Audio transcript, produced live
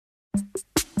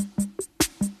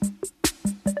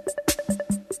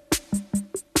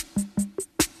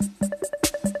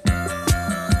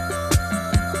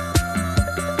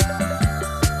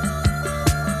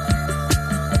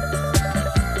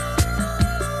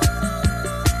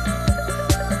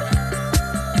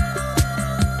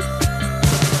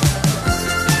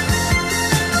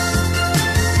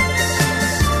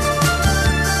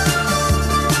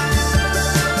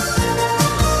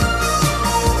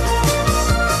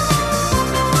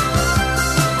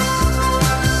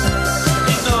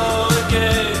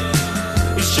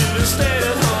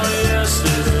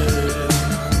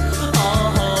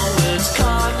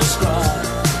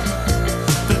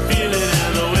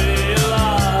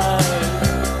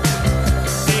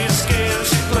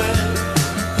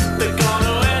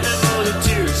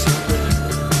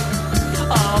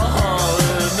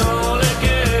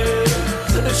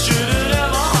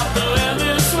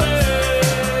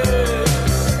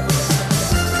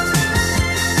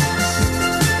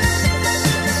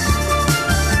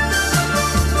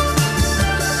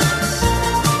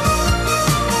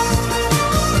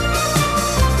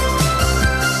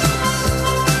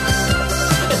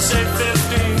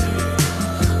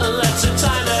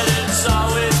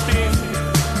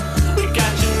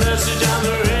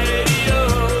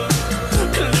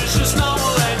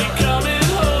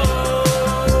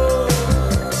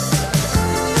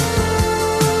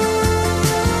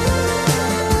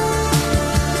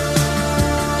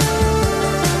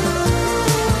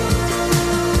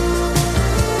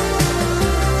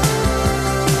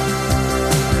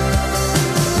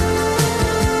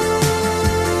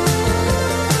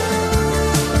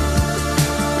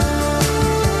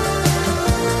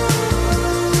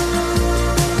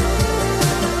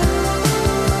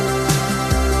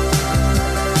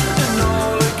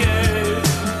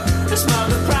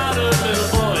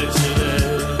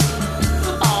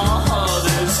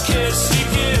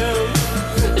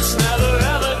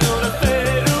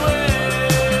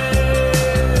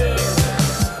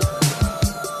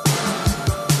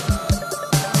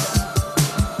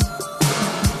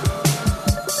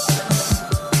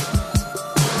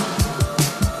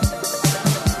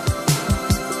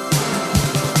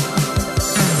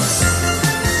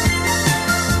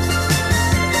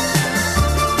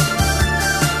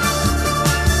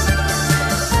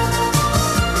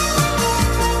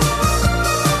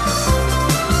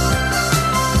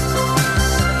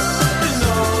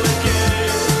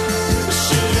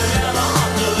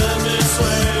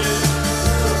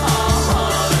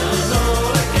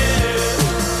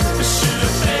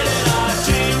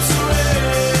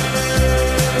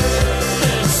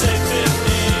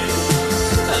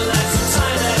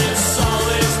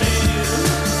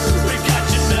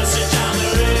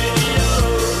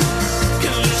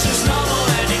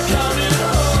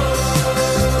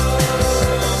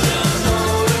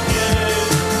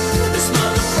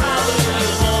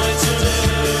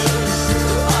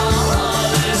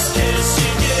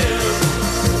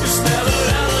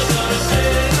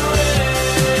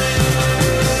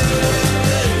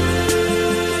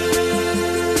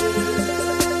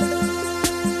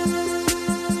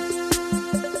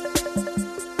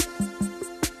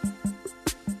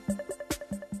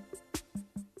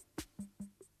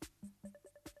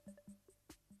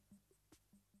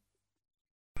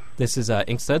This is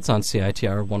Inkstuds on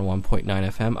CITR 101.9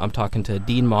 FM. I'm talking to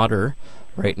Dean Motter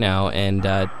right now,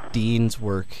 and Dean's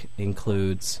work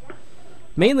includes,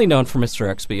 mainly known for Mr.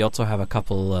 X, but you also have a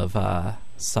couple of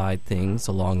side things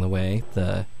along the way.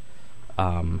 The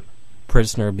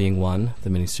Prisoner being one, the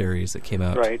miniseries that came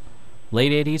out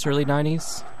late 80s, early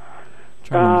 90s? I'm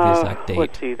trying to remember the exact date.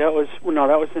 Let's see, that was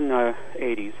in the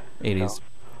 80s. 80s. So,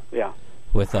 yeah.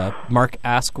 With Mark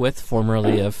Asquith,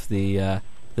 formerly of the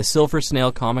Silver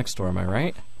Snail comic store, am I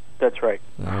right? That's right.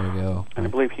 There we go. And I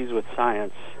believe he's with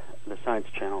Science, the Science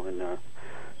Channel in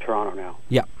Toronto now.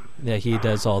 Yeah. Yeah, he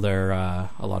does all their, a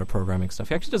lot of programming stuff.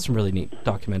 He actually does some really neat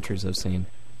documentaries I've seen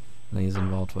that he's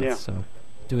involved with, so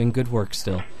doing good work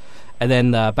still. And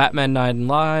then Batman 9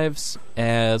 Lives,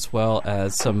 as well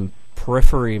as some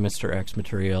periphery Mr. X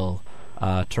material,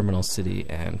 Terminal City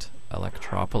and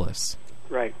Electropolis.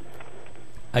 Right.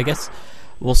 I guess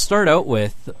we'll start out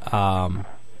with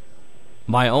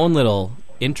my own little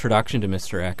introduction to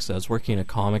Mr. X. I was working in a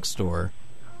comic store,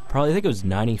 probably I think it was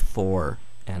 94,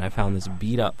 and I found this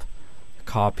beat-up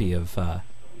copy of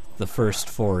the first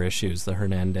 4 issues, the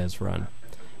Hernandez run.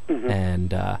 Mm-hmm.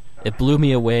 And it blew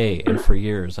me away, and for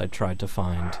years I tried to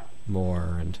find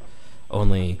more, and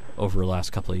only over the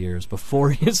last couple of years,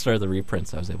 before he started the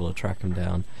reprints, I was able to track him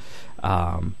down.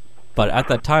 But at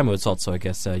that time, it was also, I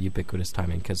guess, ubiquitous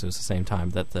timing, because it was the same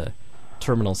time that the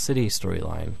Terminal City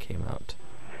storyline came out?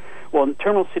 Well,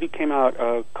 Terminal City came out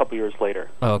a couple years later.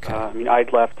 Oh, okay. I mean,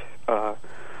 I'd left, not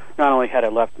only had I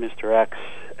left Mr. X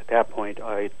at that point,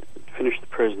 I finished The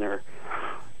Prisoner,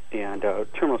 and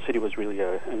Terminal City was really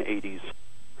an 80s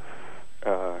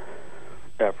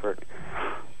effort.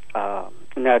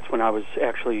 And that's when I was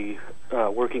actually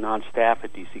working on staff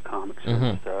at DC Comics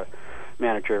as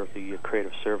manager of the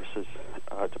creative services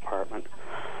department.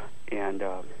 And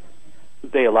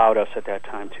they allowed us at that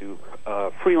time to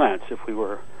freelance if we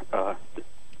were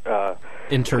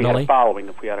internally? If we had a following,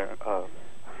 if we had a...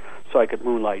 so I could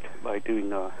moonlight by doing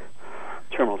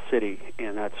Terminal City,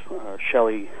 and that's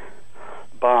Shelley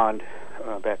Bond,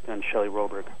 back then Shelley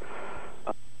Roberg,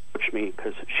 approached me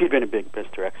because she'd been a big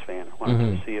Mr. X fan.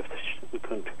 Wanted to see if we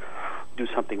couldn't do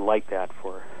something like that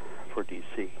for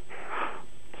DC.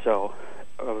 So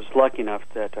I was lucky enough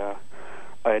that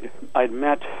I'd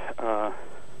met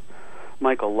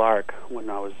Michael Lark when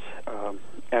I was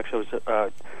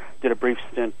did a brief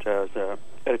stint as a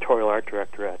editorial art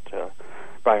director at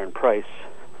Byron Price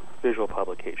Visual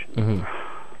Publications.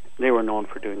 They were known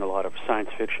for doing a lot of science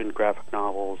fiction, graphic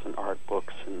novels, and art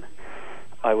books, and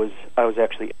I was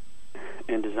actually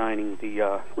in designing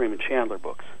the Raymond Chandler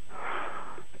books.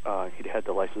 He'd had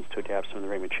the license to adapt some of the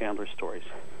Raymond Chandler stories,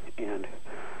 and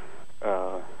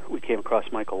we came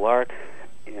across Michael Lark,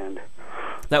 and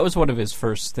that was one of his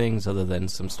first things, other than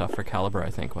some stuff for Caliber,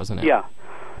 I think, wasn't it? Yeah.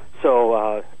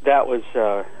 So that was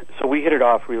so we hit it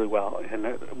off really well, and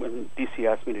when DC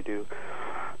asked me to do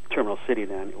Terminal City,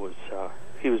 then it was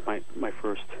he was my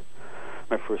first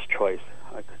choice.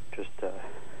 I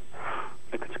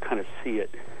could kind of see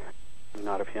it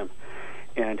out of him,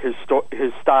 and his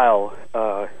style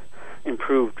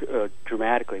improved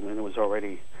dramatically. I mean, it was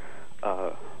already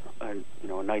a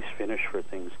nice finish for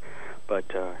things, but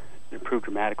improved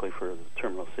dramatically for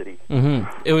Terminal City.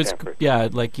 It was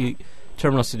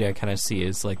Terminal City I kind of see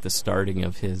is like the starting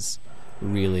of his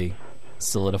really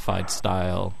solidified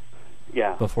style.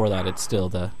 Yeah. Before that, it's still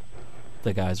the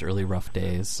guy's early rough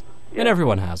days, and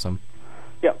everyone has them.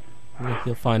 Yep.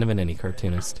 You'll find them in any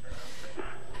cartoonist.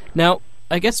 Now,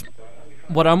 I guess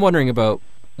what I'm wondering about,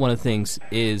 one of the things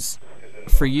is,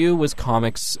 for you, was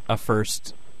comics a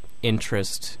first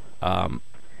interest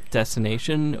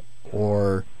destination,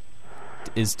 or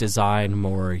is design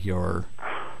more your,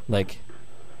 like,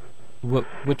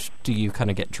 which do you kind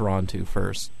of get drawn to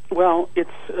first? Well, it's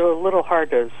a little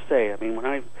hard to say. I mean, when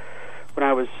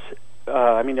I was,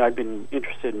 I'd been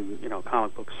interested in,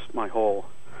 comic books my whole,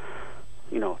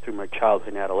 through my childhood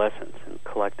and adolescence, and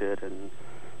collected and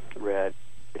read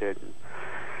it,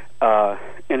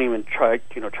 and even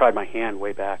tried my hand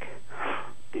way back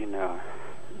in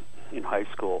high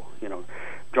school,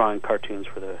 drawing cartoons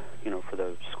for the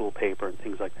school paper and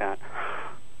things like that.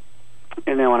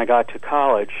 And then when I got to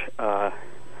college, I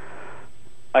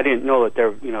didn't know that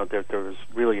there was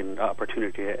really an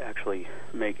opportunity to actually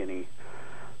make any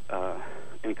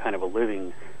kind of a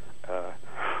living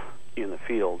in the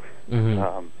field,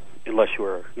 unless you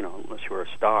were a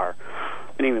star.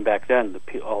 And even back then,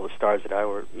 all the stars that I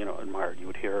admired, you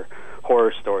would hear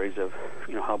horror stories of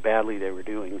how badly they were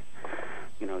doing.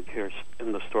 You'd hear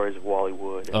in the stories of Wally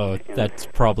Wood. And that's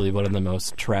probably one of the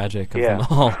most tragic of them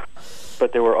all.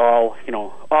 But they were all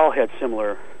had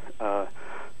similar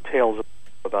tales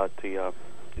about the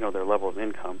their level of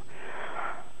income.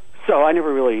 So I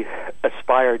never really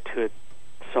aspired to it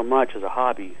so much as a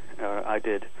hobby. I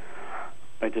did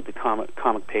the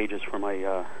comic pages for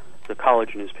my the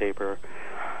college newspaper,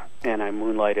 and I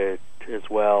moonlighted as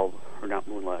well, or not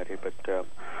moonlighted, but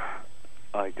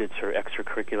I did sort of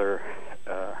extracurricular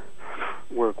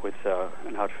work with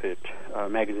an outfit, a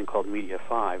magazine called Media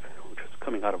 5, which was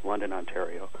coming out of London,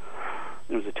 Ontario.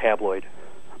 It was a tabloid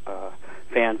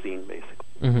fanzine,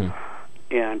 basically.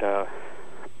 And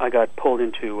I got pulled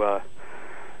into,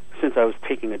 since I was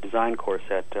taking a design course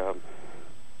at the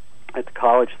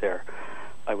college there,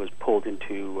 I was pulled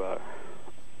into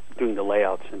doing the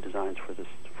layouts and designs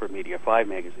for Media 5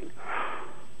 magazine.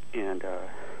 And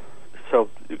so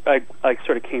I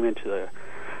sort of came into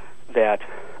that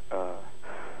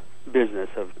business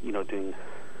of doing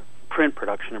print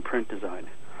production and print design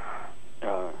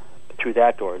through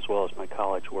that door, as well as my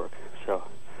college work. So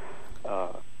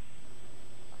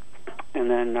and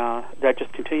then that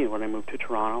just continued. When I moved to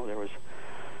Toronto, there was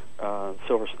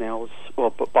Silver Snail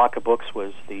Baca Books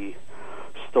was the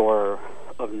store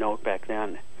of note back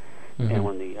then. And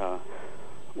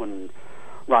when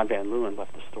Ron Van Leeuwen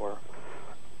left the store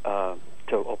to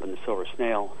open the Silver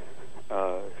Snail,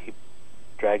 he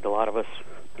dragged a lot of us,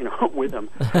 with him,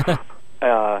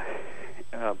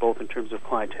 both in terms of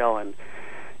clientele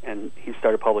and he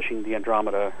started publishing the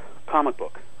Andromeda comic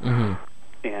book. Mm-hmm.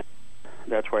 And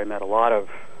that's where I met a lot of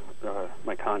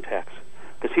my contacts,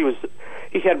 because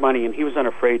he had money and he was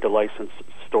unafraid to license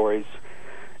stories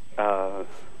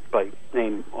by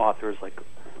name authors like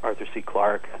Arthur C.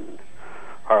 Clarke and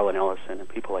Harlan Ellison and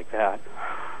people like that.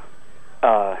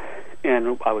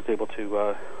 And I was able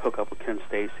to hook up with Ken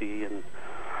Stacy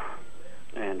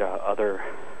and other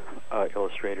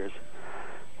illustrators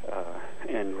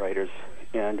and writers,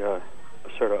 and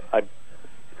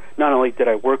not only did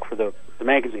I work for the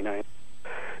magazine, I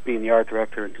being the art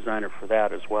director and designer for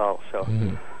that as well. So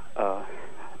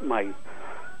my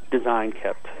design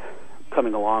kept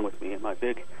coming along with me, and my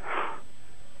big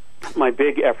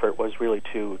effort was really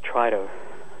to try to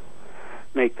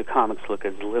make the comics look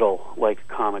as little like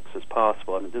comics as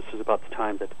possible. I mean, this is about the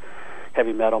time that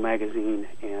Heavy Metal magazine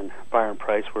and Byron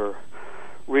Price were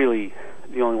really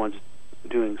the only ones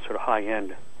doing sort of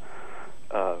high-end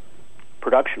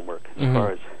production work as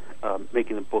far as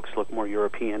making the books look more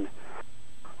European,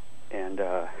 and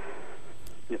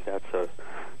if that's a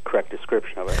correct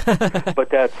description of it.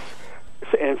 But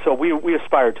so we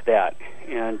aspired to that,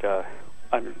 and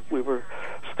we were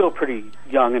still pretty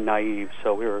young and naive,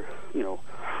 so we were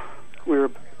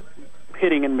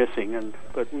hitting and missing,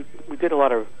 but we did a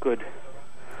lot of good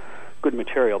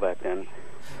material back then.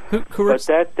 But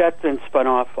that then spun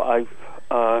off.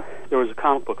 There was a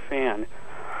comic book fan,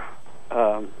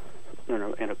 and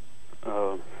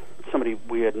somebody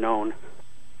we had known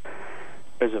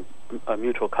as a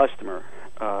mutual customer.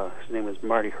 His name was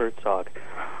Marty Herzog,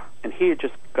 and he had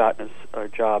just gotten a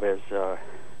job as a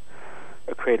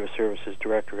creative services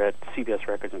director at CBS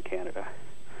Records in Canada.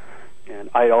 And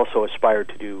I also aspired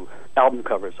to do album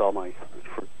covers for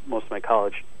most of my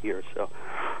college years. So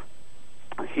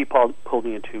he pulled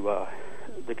me into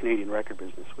the Canadian record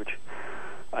business, which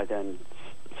I then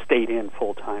stayed in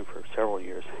full time for several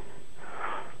years.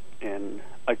 And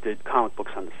I did comic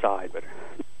books on the side, but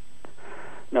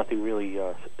nothing really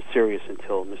serious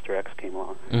until Mr. X came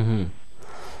along. Mm-hmm.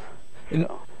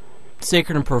 So.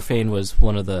 Sacred and Profane was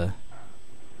before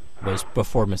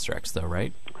Mr. X, though,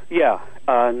 right? Yeah,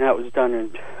 and that was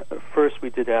done first we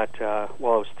did that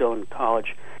while I was still in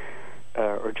college,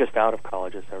 or just out of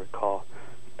college, as I recall.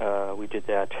 We did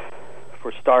that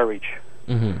for Star Reach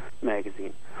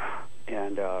magazine,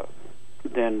 and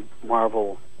then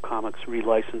Marvel Comics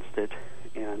relicensed it,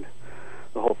 and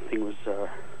the whole thing was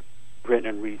written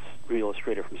and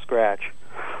re-illustrated from scratch.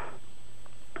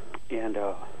 And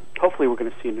hopefully we're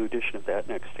going to see a new edition of that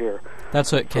next year.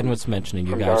 That's what Ken was mentioning.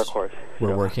 You guys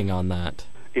were working on that.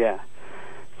 Yeah.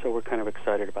 So we're kind of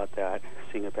excited about that,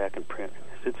 seeing it back in print.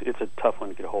 It's a tough one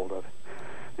to get a hold of,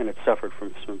 and it suffered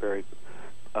from some very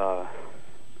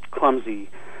clumsy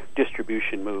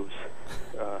distribution moves.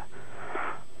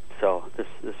 So this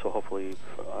will hopefully.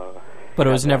 But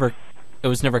it was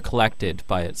never collected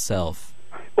by itself.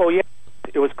 Well, yeah,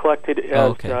 it was collected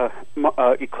as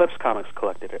Eclipse Comics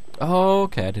collected it. Oh,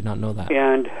 okay, I did not know that.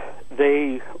 And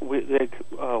we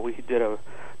did a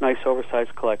nice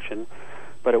oversized collection,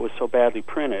 but it was so badly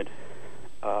printed.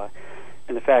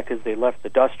 And the fact is, they left the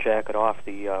dust jacket off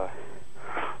the.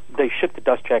 They shipped the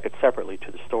dust jacket separately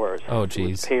to the stores. Oh,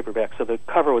 geez. Paperback. So the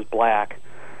cover was black,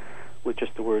 with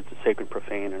just the words "The Sacred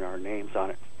Profane" and our names on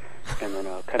it, and then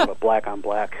kind of a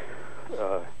black-on-black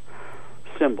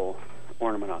symbol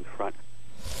ornament on the front.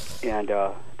 And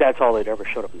that's all that ever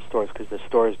showed up in stores, because the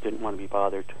stores didn't want to be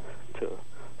bothered to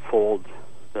fold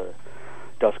the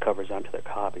dust covers onto their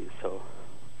copies. So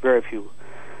very few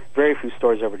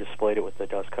stores ever displayed it with the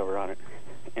dust cover on it.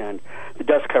 And the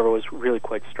dust cover was really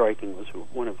quite striking. It was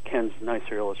one of Ken's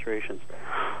nicer illustrations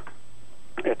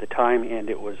at the time, and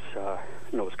it was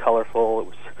it was colorful. It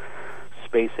was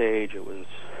space age. It was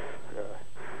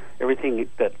everything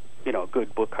that a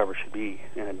good book cover should be,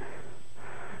 and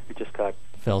it just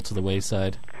fell to the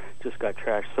wayside. Just got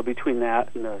trashed. So between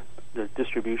that and the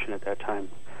distribution at that time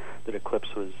that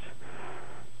Eclipse was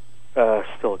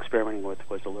still experimenting with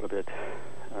was a little bit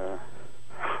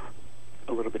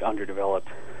underdeveloped.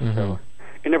 Mm-hmm. So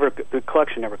the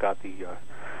collection never got the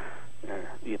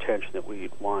attention that we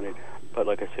wanted. But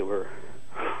like I said, we're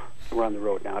on the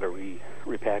road now to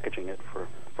repackaging it for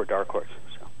Dark Horse.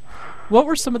 So. What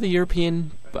were some of the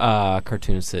European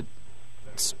cartoonists that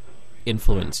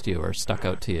influenced you or stuck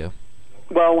out to you?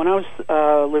 Well, when I was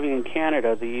living in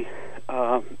Canada, in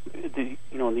the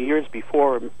years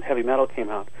before Heavy Metal came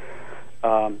out,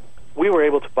 we were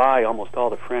able to buy almost all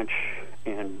the French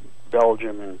and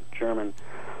Belgium and German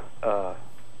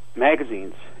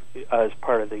magazines as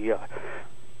part of the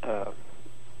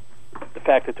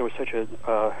fact that there was such a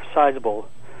sizable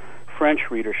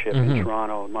French readership in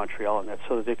Toronto and Montreal, and that.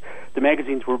 So the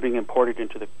magazines were being imported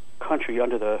into the country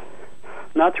under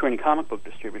not through any comic book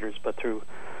distributors, but through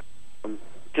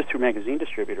just through magazine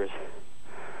distributors.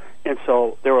 And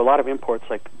so there were a lot of imports,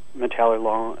 like Metallar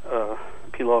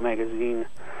Pilot magazine.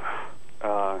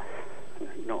 I'm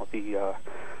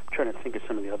trying to think of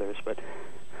some of the others, but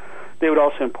they would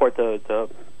also import the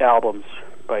albums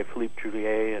by Philippe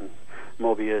Julier and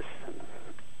Mobius and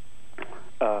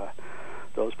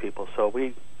those people. So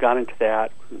we got into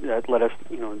that. That led us,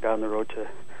 down the road to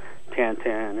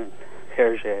Tintin and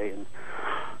Hergé and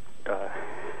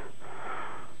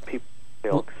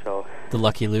people. So the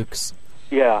Lucky Lukes.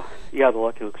 Yeah, the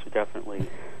Lucky Lukes are definitely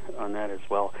on that as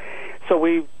well. So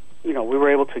we were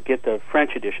able to get the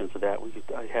French editions of that.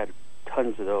 I had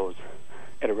tons of those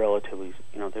at a relatively,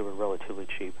 they were relatively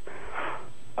cheap.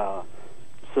 So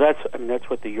that's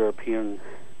what the European,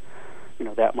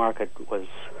 that market was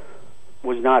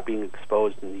not being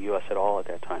exposed in the U.S. at all at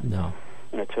that time. No.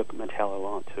 And it took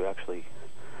Metallar to actually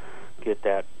get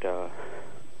that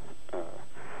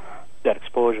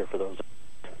exposure for those.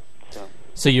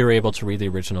 So you were able to read the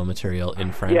original material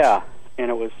in French? Yeah, and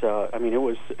it was, it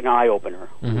was an eye-opener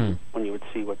when you would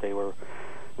see what they were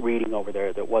reading over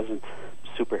there that wasn't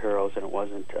superheroes, and it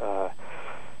wasn't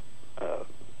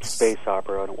space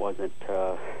opera, and it wasn't...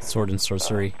 sword and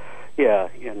sorcery.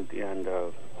 And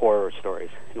horror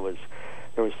stories.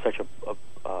 There was such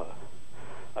a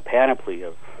panoply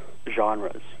of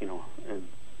genres, and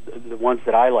the ones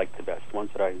that I liked the best, the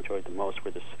ones that I enjoyed the most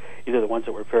were either the ones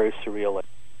that were very surreal, like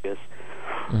this,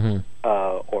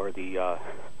 or the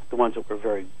ones that were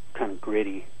very kind of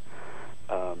gritty,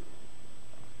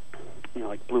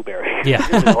 like Blueberry.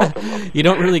 Yeah, you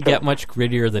don't really get much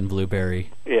grittier than Blueberry.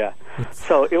 Yeah,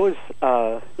 so it was,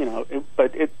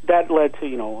 that led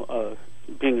to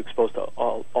being exposed to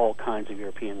all kinds of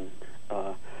European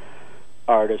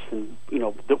artists, and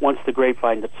once the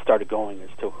grapevine that started going as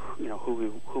to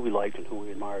who we liked and who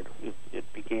we admired, it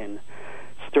began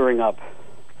stirring up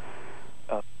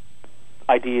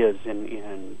ideas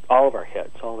in all of our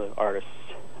heads, all the artists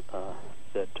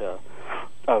that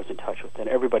I was in touch with, and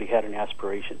everybody had an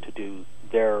aspiration to do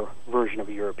their version of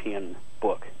a European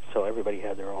book. So everybody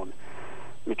had their own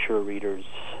mature readers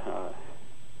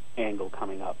angle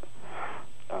coming up,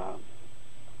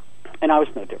 and I was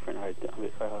no different.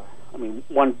 I mean,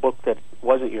 one book that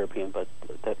wasn't European, but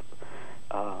that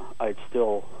I'd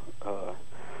still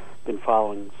been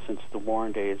following since the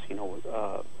Warren days, and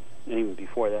even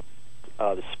before that,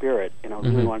 The Spirit, and I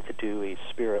really wanted to do a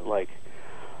Spirit-like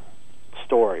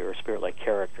story or a Spirit-like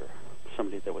character,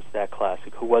 somebody that was that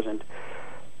classic, who wasn't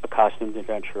a costumed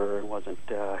adventurer and wasn't,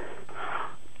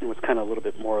 it was kind of a little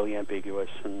bit morally ambiguous,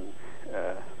 and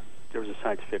there was a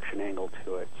science fiction angle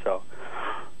to it. So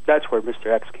that's where Mr.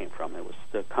 X came from. It was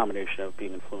the combination of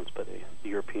being influenced by the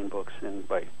European books and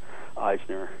by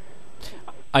Eisner.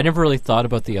 I never really thought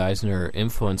about the Eisner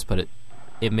influence, but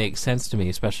it makes sense to me,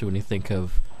 especially when you think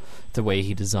of the way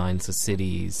he designs the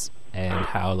cities and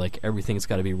how everything's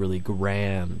got to be really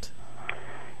grand.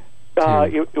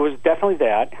 It was definitely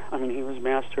that. I mean, he was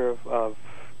master of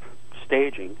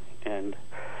staging, and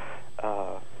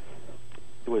it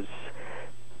was.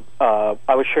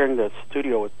 I was sharing the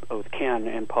studio with Ken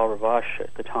and Paul Ravache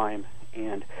at the time,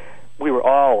 and we were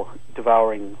all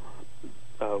devouring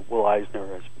Will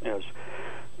Eisner as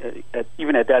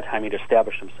even at that time he'd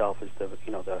established himself as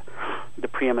the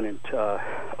preeminent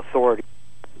authority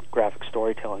in graphic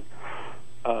storytelling,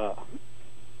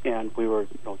 and we were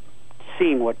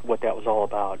seeing what that was all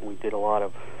about, and we did a lot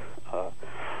of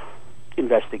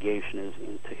investigation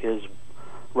into his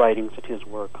writings and his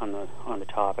work on the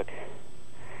topic.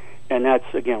 And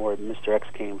that's, again, where Mr. X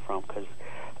came from, because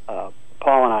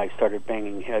Paul and I started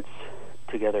banging heads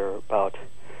together about,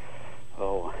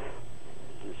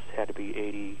 this had to be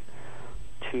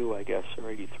 82, I guess, or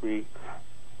 83.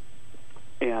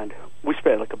 And we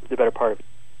spent the better part of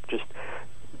just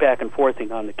back and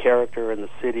forthing on the character and the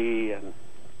city, and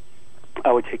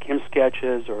I would take him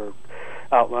sketches or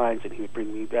outlines, and he would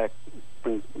bring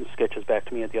sketches back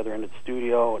to me at the other end of the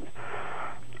studio, and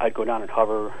I'd go down and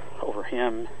hover over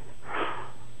him.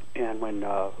 And when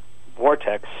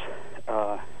Vortex,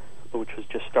 which was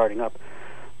just starting up,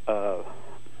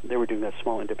 they were doing that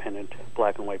small independent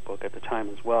black and white book at the time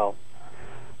as well,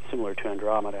 similar to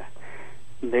Andromeda.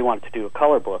 They wanted to do a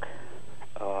color book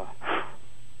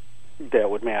that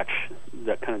would match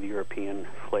that kind of the European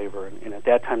flavor. And at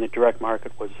that time, the direct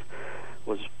market was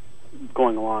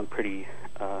going along pretty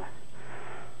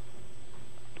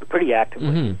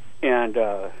actively, and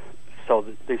so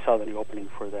they saw the opening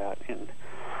for that, and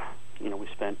we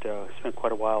spent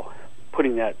quite a while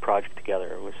putting that project together.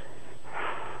 It was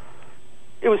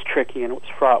it was tricky and it was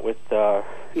fraught with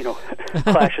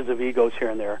clashes of egos here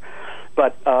and there,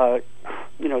 but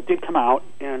it did come out,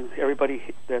 and everybody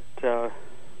that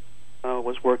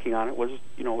was working on it was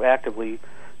actively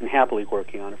and happily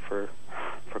working on it for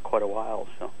quite a while.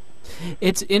 So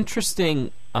it's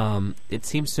interesting. It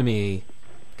seems to me,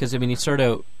 because you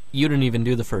didn't even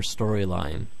do the first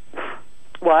storyline.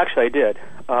 Well, actually, I did.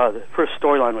 The first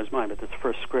storyline was mine, but the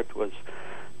first script was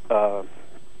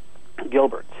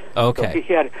Gilbert's. Okay. So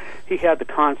he had the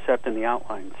concept and the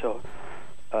outline. So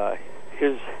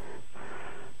his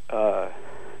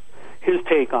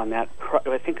take on that,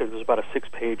 I think it was about a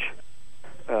 6-page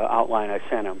outline I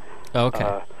sent him.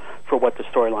 Okay. For what the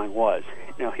storyline was.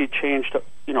 He changed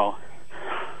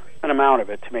an amount of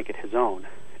it to make it his own,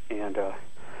 and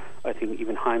I think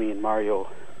even Jaime and Mario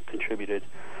contributed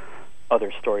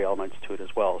other story elements to it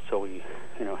as well. So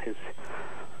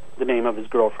the name of his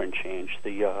girlfriend changed.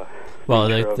 The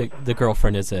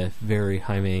girlfriend is a very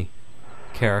Jaime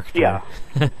character. Yeah.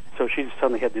 So she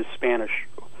suddenly had this Spanish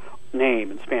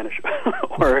name and Spanish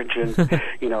origin,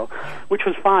 which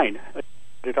was fine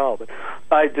at all. But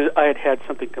I had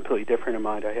something completely different in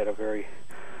mind. I had a very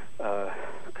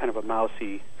kind of a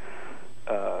mousy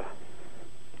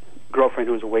girlfriend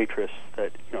who was a waitress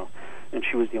and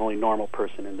she was the only normal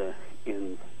person in the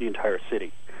entire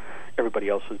city. Everybody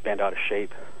else was bent out of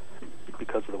shape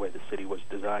because of the way the city was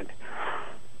designed.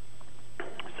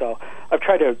 So I've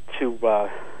tried to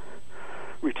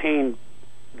retain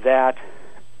that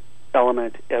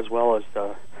element as well as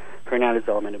the Hernandez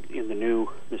element in the new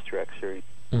Mr. X series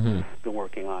been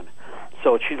working on.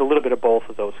 So she's a little bit of both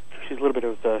of those. She's a little bit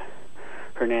of the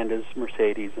Hernandez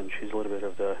Mercedes, and she's a little bit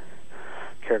of the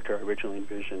character I originally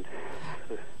envisioned.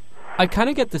 I kind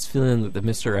of get this feeling that the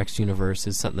Mr. X universe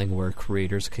is something where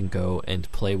creators can go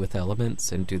and play with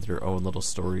elements and do their own little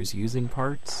stories using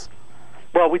parts.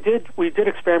 Well, we did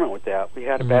experiment with that. We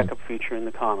had a backup feature in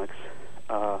the comics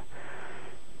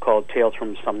called Tales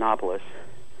from Somnopolis,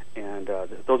 and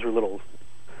those were little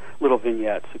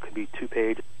vignettes. It could be 2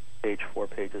 pages, 4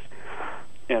 pages,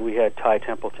 and we had Ty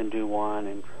Templeton do one,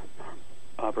 and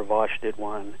Bravash did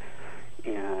one,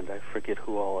 and I forget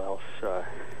who all else.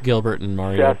 Gilbert and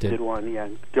Mario Seth did one, yeah,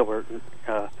 and Gilbert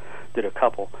did a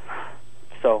couple.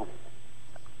 So,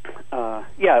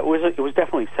 it was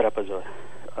definitely set up as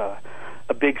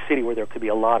a big city where there could be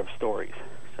a lot of stories,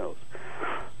 so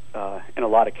and a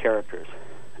lot of characters,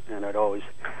 and I'd always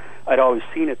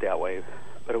seen it that way,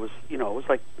 but it was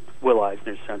like Will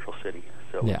Eisner's Central City,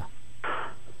 so yeah.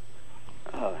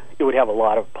 It would have a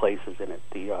lot of places in it.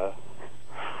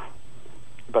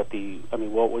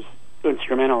 What was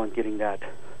instrumental in getting that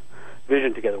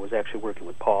vision together was actually working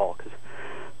with Paul, because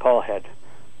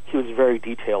he was very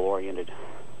detail oriented,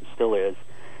 still is,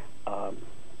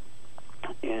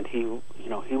 and he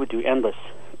would do endless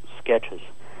sketches,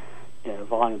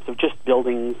 volumes of just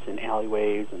buildings and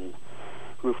alleyways and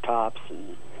rooftops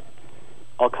and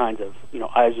all kinds of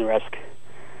Eisner-esque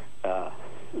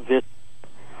vis.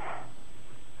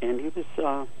 And he was,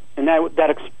 and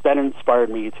that inspired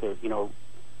me to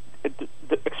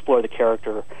explore the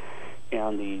character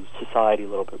and the society a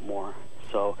little bit more.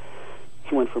 So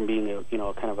he went from being a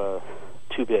kind of a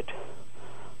 2-bit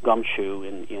gumshoe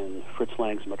in Fritz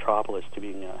Lang's Metropolis to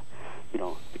being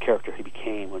the character he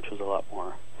became, which was a lot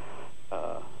more,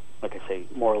 like I say,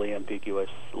 morally ambiguous,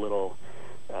 a little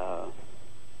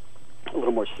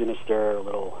more sinister, a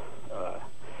little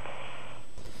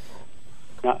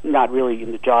not really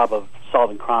in the job of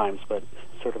solving crimes, but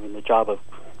sort of in the job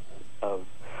of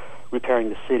repairing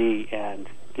the city and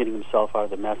getting himself out of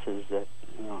the messes that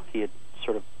he had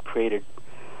sort of created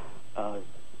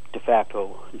de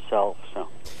facto himself. So,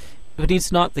 but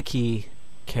he's not the key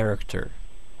character.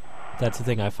 That's the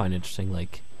thing I find interesting.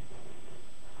 Like,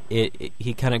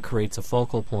 he kind of creates a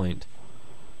focal point,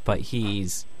 but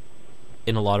he's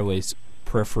in a lot of ways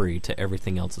periphery to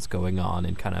everything else that's going on,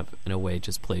 and kind of in a way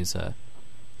just plays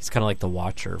he's kind of like the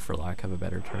Watcher, for lack of a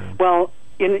better term. Well,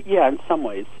 in some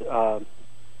ways,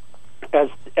 as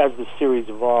the series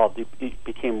evolved, it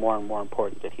became more and more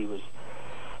important that he was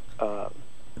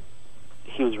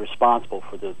responsible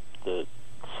for the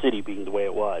city being the way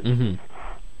it was,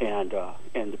 and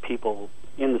the people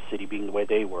in the city being the way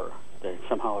they were. That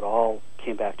somehow it all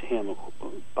came back to him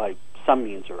by some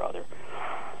means or other,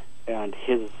 and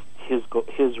his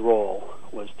role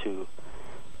was to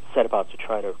set about to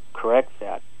try to correct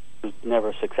that. He was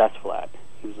never successful at.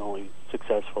 He was only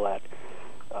successful at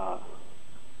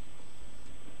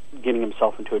getting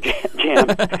himself into a jam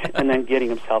and then getting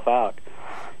himself out.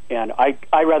 And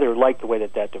I rather liked the way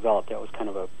that developed. That was kind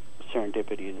of a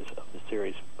serendipity of the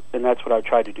series, and that's what I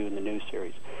tried to do in the new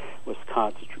series. was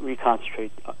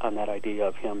reconcentrate on that idea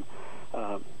of him,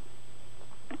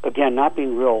 again, not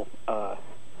being real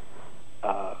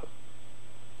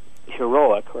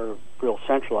heroic or real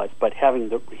centralized, but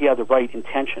he had the right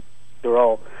intention. They were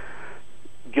all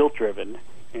guilt-driven,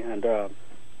 and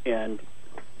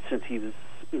since he was,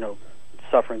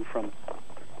 suffering from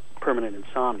permanent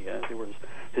insomnia,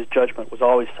 his judgment was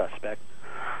always suspect,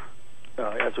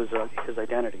 as was his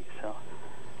identity.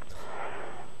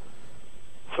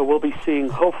 So we'll be seeing.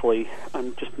 Hopefully,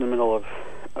 I'm just in the middle of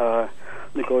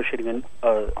negotiating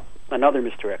another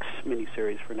Mr. X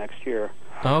miniseries for next year.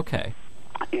 Okay.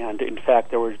 And in fact,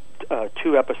 there were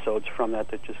 2 episodes from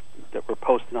that were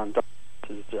posted on Dark's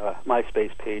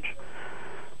MySpace page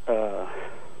a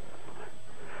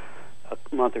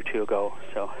month or 2 ago.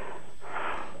 So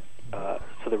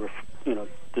there were,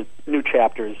 the new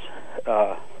chapters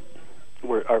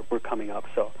were coming up.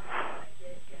 So,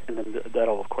 and then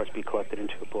that'll of course be collected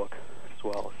into a book as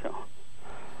well. So,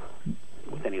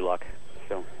 with any luck.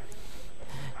 So,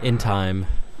 in time.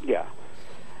 Yeah.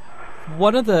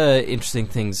 One of the interesting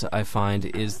things I find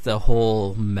is the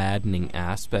whole maddening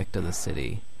aspect of the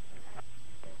city,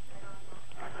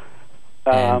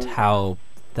 and how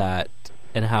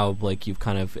like you've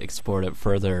kind of explored it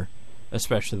further,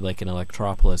 especially like in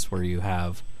Electropolis, where you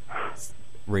have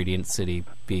Radiant City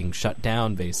being shut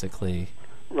down basically,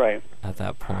 right at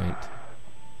that point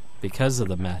because of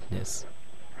the madness.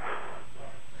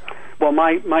 Well,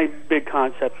 my big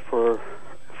concept for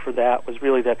that was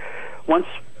really that once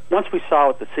we saw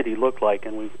what the city looked like,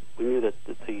 and we knew that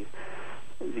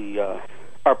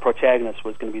our protagonist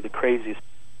was going to be the craziest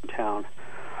in town,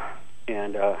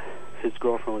 and his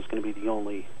girlfriend was going to be the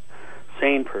only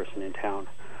sane person in town,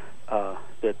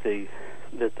 that the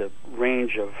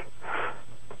range of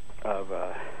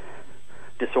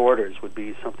disorders would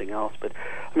be something else. But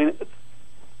I mean,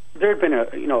 there had been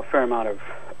a fair amount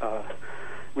of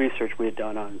research we had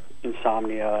done on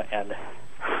insomnia and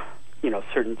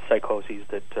certain psychoses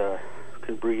that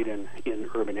can breed in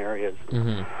urban areas.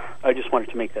 Mm-hmm. I just wanted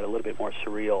to make that a little bit more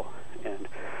surreal and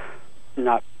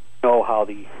not know how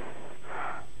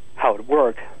it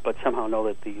worked, but somehow know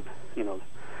that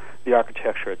the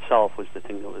architecture itself was the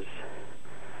thing that was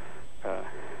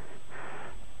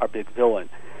our big villain,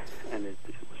 and it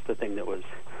was the thing that was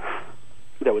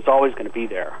always going to be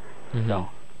there. Mm-hmm. So.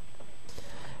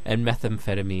 And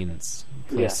methamphetamines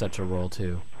plays such a role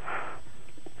too.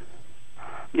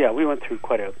 Yeah, we went through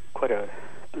quite an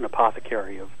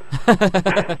apothecary of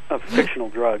of fictional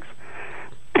drugs.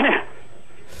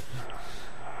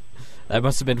 That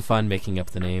must have been fun making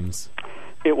up the names.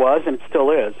 It was, and it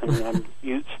still is. I mean, I'm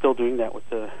still doing that with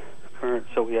the current.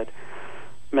 So we had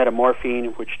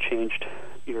metamorphine, which changed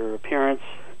your appearance.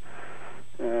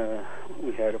 We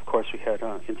had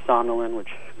insomnolin,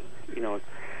 which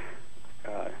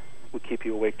would keep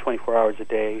you awake 24 hours a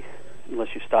day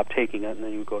unless you stop taking it, and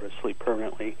then you go to sleep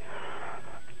permanently,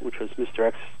 which was Mr.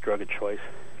 X's drug of choice.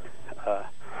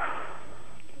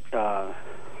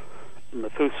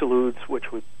 Methuselaids,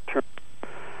 which would turn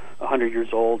 100 years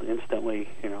old instantly,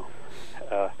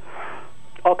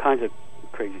 all kinds of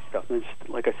crazy stuff. And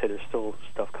like I said, there's still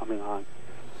stuff coming on.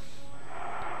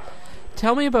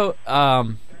 Tell me about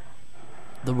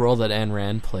the role that Ayn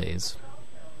Rand plays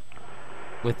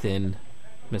within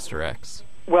Mr. X.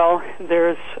 Well,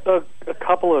 there's a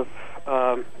couple of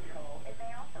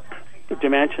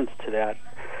dimensions to that.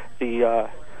 The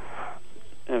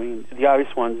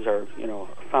obvious ones are,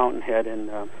 Fountainhead and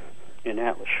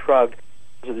Atlas Shrugged.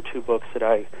 Those are the 2 books that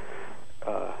I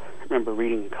remember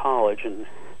reading in college, and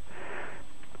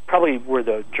probably were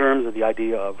the germs of the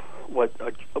idea of what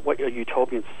a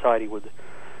utopian society would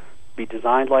be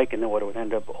designed like, and then what it would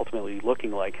end up ultimately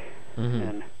looking like, mm-hmm.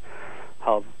 and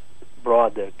how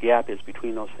broad the gap is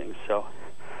between those things. So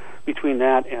between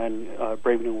that and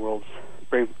Brave New World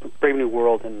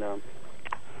and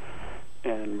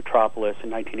Metropolis in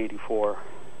 1984,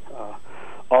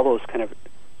 all those kind of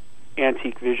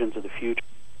antique visions of the future,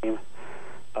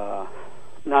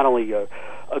 not only a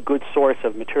good source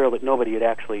of material that nobody had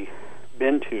actually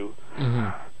been to, mm-hmm.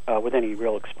 With any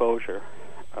real exposure.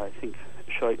 I think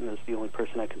Schuyten is the only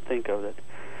person I can think of that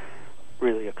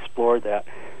really explored that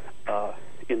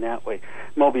in that way.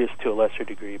 Mobius to a lesser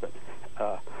degree, but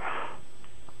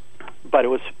it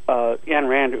was Ayn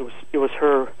Rand. It was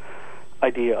her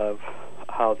idea of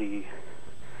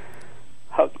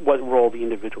what role the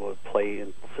individual would play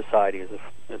in society as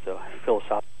a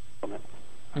philosophical element,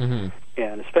 mm-hmm.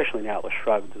 and especially in Atlas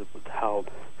Shrugged, with how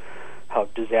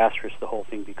disastrous the whole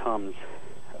thing becomes.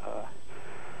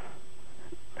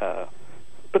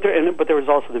 But there was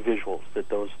also the visuals that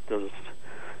those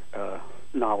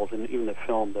novels, and even the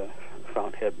film, the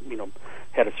Fountain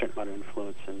had a certain amount of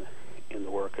influence in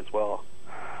the work as well.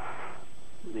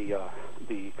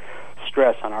 The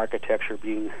stress on architecture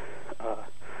being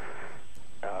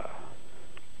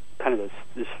kind of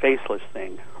this faceless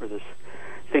thing, or this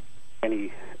thing,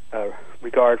 any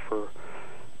regard for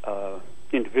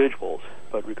individuals,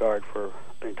 but regard for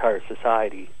an entire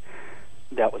society.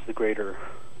 That was its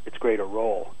greater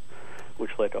role,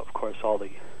 which led to, of course, all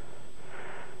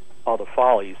the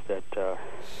follies that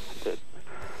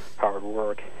Howard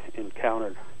Warwick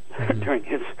encountered during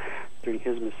his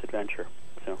misadventure.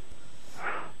 So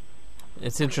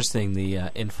it's interesting the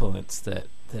influence that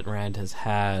Rand has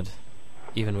had,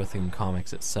 even within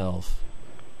comics itself.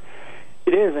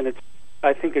 It is, and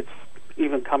I think it's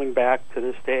even coming back to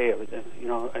this day.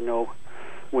 I know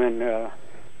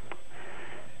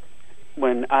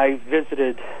when I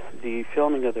visited the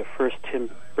filming of the first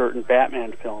Tim Burton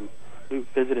Batman film, we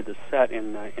visited the set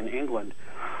in England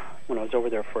when I was over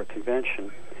there for a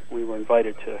convention. We were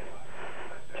invited to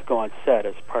go on set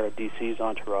as part of DC's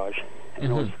entourage,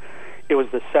 and it was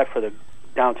the set for the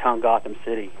downtown Gotham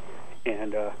City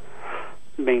and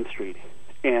Main Street,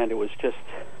 and it was just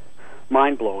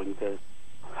mind-blowing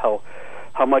how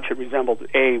much it resembled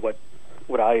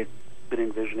what I had been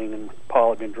envisioning and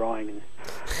Paul had been drawing. And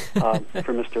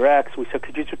for Mr. X, we said,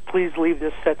 could you please leave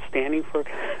this set standing for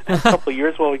a couple of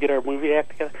years while we get our movie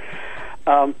act together?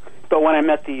 But when I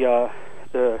met the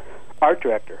art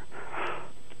director,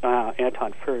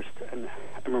 Anton Furst, and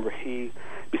I remember he,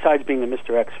 besides being a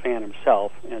Mr. X fan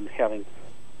himself and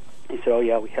he said, "Oh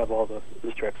yeah, we have all the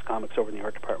Mr. X comics over in the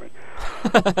art department."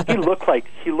 He looked like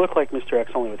Mr.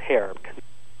 X, only with hair, because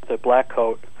the black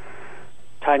coat,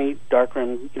 tiny dark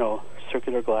rimmed,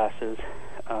 circular glasses.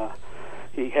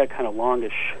 He had kind of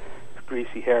longish,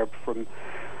 greasy hair from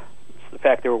the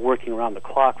fact they were working around the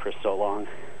clock for so long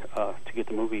to get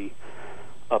the movie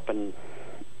up and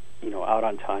out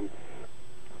on time.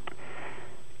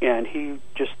 And he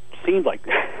just seemed like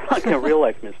a real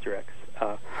life Mr. X.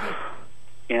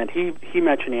 And he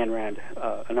mentioned Ayn Rand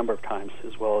a number of times,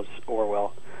 as well as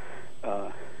Orwell.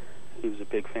 He was a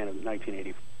big fan of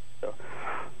 1980. So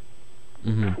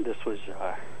this was,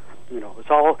 it's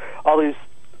all these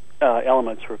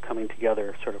elements were coming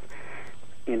together, sort of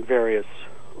in various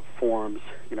forms,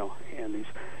 and these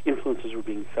influences were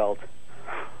being felt,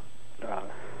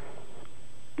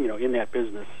 in that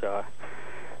business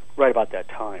right about that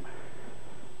time.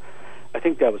 I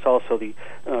think that was also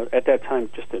at that time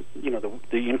just the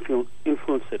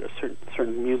influence that a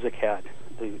certain music had.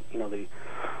 The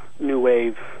new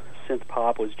wave synth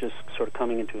pop was just sort of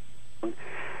coming into,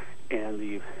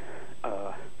 and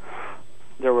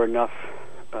there were enough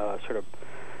sort of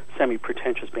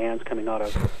semi-pretentious bands coming out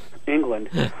of England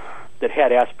that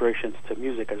had aspirations to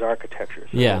music as architecture.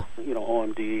 So,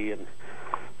 OMD and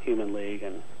Human League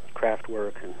and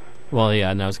Kraftwerk and. Well,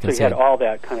 yeah, and I was going to say you had all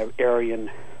that kind of Aryan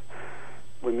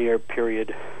Vermeer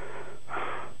period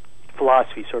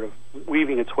philosophy sort of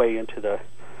weaving its way into the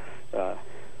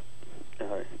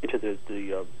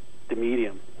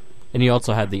medium. And you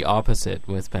also had the opposite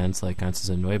with bands like Ganzes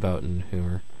and Neubauten, who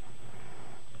were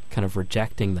kind of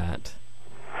rejecting that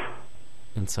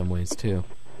in some ways too.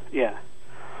 Yeah.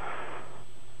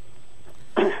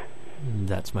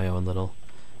 That's my own little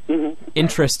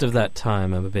interest of that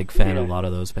time. I'm a big fan of a lot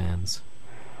of those bands.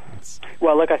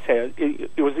 Well, like I say,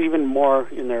 it was even more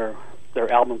in their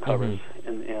album covers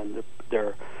and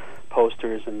their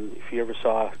posters. And if you ever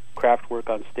saw Kraftwerk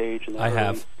on stage, in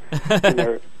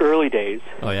their early days,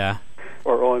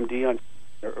 or OMD on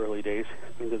their early days,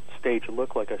 I mean, the stage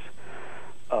looked like a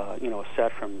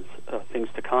set from Things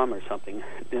to Come or something.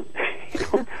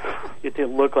 It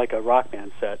didn't look like a rock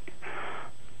band set.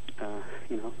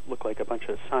 Looked like a bunch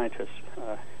of scientists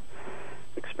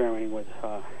experimenting with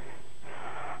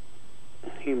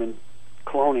human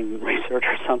cloning research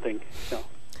or something. So.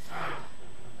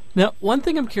 Now, one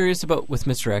thing I'm curious about with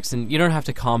Mr. X, and you don't have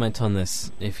to comment on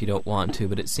this if you don't want to,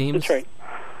 but it seems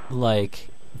like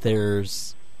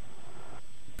there's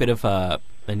a bit of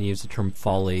and you use the term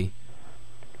folly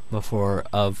before,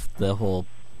 of the whole,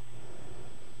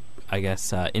 I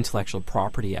guess, intellectual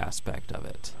property aspect of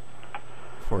it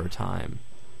for a time.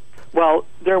 Well,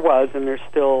 there was, and there's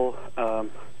still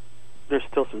some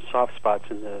soft spots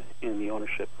in the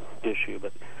ownership issue,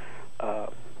 but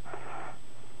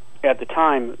at the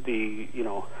time,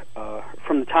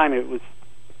 from the time it was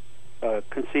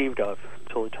conceived of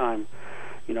till the time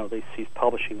they ceased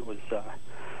publishing, it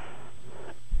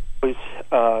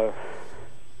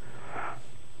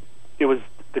was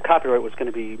the copyright was going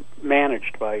to be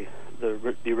managed by the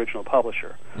original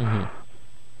publisher.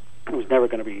 It was never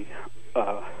going to be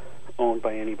owned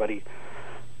by anybody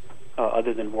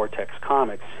other than Vortex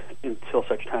Comics until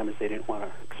such time as they didn't want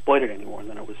to exploit it anymore, and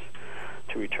then it was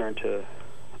to return to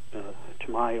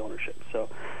my ownership. So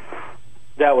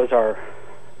that was our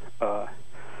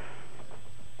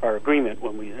agreement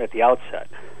when we at the outset.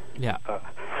 Yeah.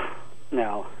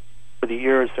 Now, for the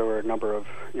years, there were a number of,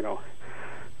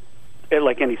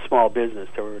 like any small business,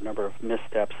 there were a number of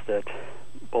missteps that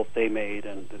both they made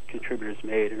and the contributors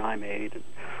made and I made. And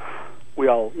we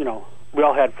all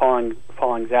had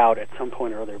fallings out at some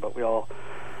point or other, but we all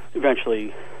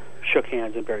eventually shook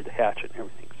hands and buried the hatchet and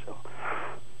everything.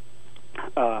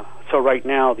 So right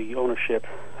now, the ownership,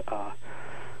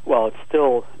 it's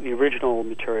still the original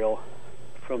material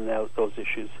from those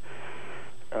issues.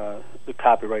 The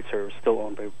copyrights are still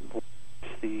owned by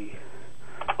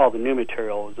all the new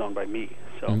material is owned by me.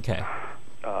 So okay.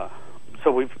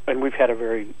 So we've had a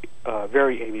very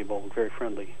very amiable, very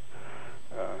friendly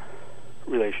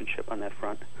relationship on that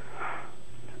front.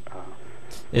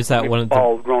 Is that we've one of the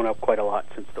all grown up quite a lot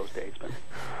since those days? But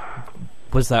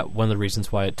was that one of the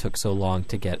reasons why it took so long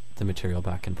to get the material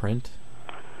back in print?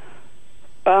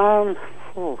 That's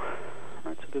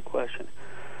a good question.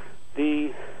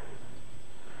 Getting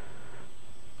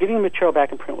the material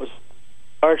back in print was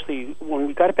largely when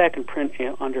we got it back in print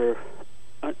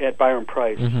at Byron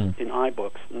Price in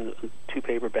iBooks, in 2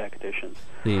 paperback editions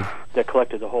that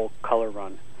collected the whole color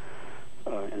run,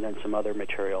 and then some other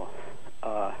material.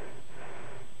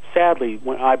 Sadly,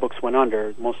 when iBooks went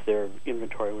under, most of their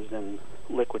inventory was then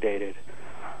liquidated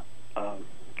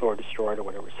or destroyed or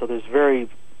whatever. So there's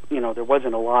there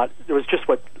wasn't a lot. There was just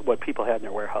what people had in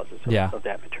their warehouses of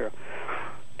that material.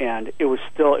 And it was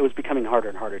becoming harder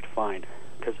and harder to find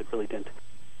because it really didn't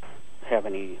have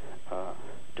any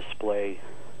display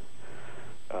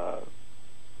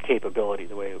capability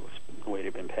the way it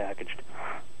had been packaged.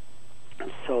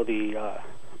 So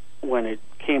when it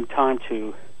came time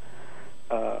to,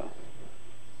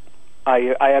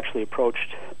 I actually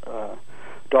approached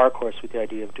Dark Horse with the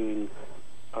idea of doing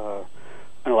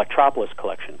an Electropolis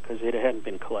collection because it hadn't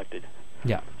been collected.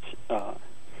 Yeah.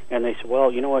 And they said,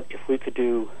 well, you know what, if we could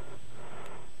do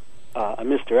a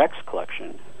Mr. X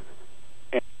collection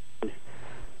and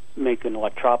make an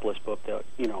Electropolis book that,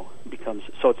 becomes,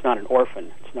 so it's not an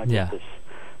orphan. It's not just this,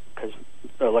 because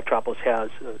Electropolis has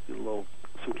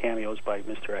some cameos by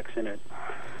Mr. X in it.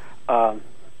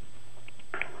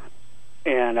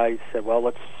 And I said, well,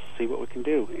 let's see what we can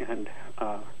do. And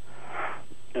I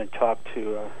talked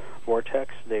to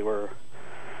Vortex. They were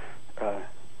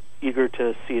eager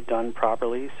to see it done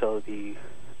properly, so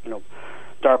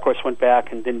Dark Horse went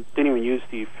back and didn't even use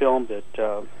the film that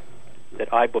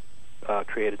iBook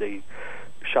created. They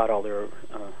shot all their,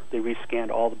 they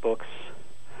rescanned all the books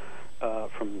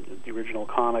from the original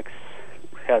comics,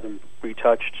 had them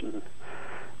retouched and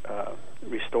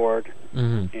restored,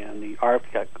 and the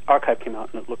archive came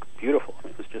out and it looked beautiful. I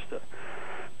mean, it was just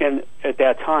and at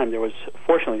that time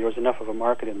fortunately there was enough of a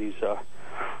market in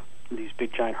these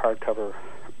big giant hardcover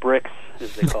bricks,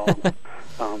 as they call them.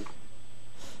 And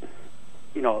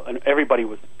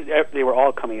they were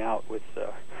all coming out with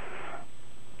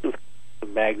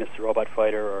Magnus the Robot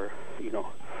Fighter, or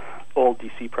old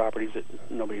DC properties that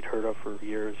nobody had heard of for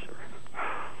years, or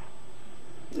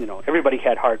everybody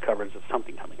had hardcovers of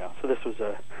something coming out. So this was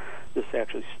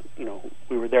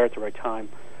we were there at the right time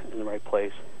in the right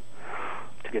place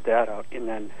to get that out, and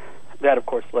then that of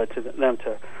course led to them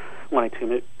to wanting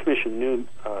to commission new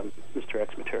Mr.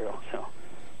 X material. So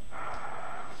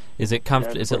is it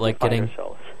is it like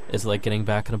getting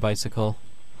back on a bicycle,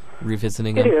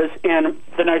 revisiting it? It is, and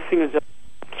the nice thing is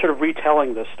sort of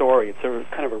retelling the story. It's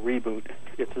kind of a reboot.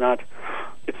 It's not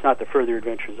the further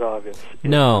adventures of.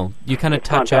 You kind of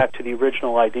touch back to the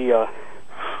original idea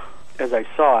as I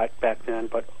saw it back then,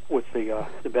 but with the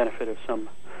benefit of some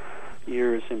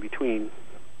years in between.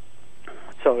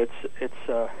 So it's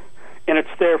and it's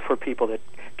there for people that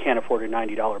can't afford a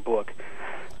 $90 book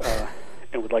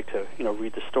and would like to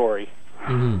read the story.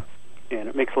 Mm-hmm. And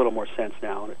it makes a little more sense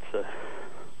now, and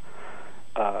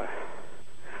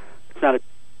it's not as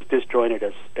disjointed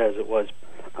as it was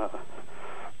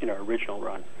in our original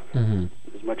run. Mm-hmm.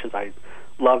 As much as I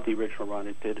loved the original run,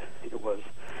 it was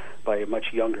by a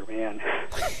much younger man,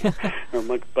 or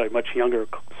by much younger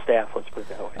staff. Let's put it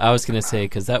that way. I was going to say,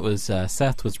 because that was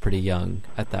Seth was pretty young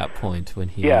at that point when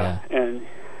he.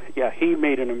 He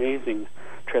made an amazing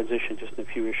transition just in a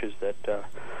few issues that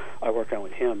I worked on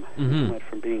with him. Mm-hmm. He went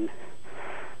from being.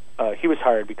 He was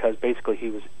hired because basically he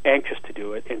was anxious to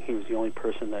do it, and he was the only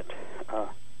person that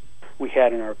we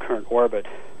had in our current orbit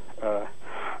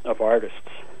of artists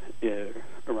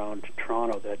around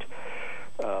Toronto that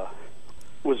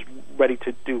was ready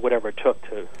to do whatever it took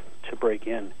to break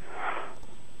in.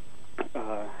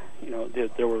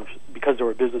 There were, because there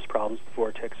were business problems with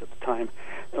Vortex at the time,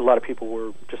 a lot of people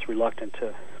were just reluctant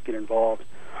to get involved.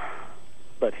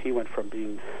 But he went from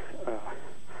being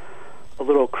a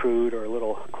little crude or a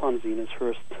little clumsy in his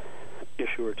first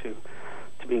issue or two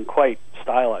to being quite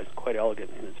stylized, quite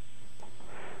elegant in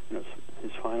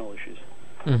his final issues.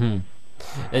 Mm-hmm.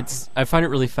 I find it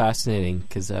really fascinating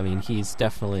because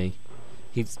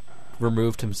he's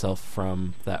removed himself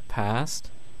from that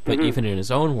past, but even in his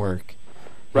own work,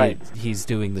 he's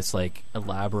doing this like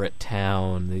elaborate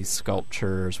town, these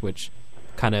sculptures, which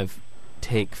kind of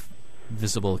take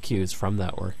visible cues from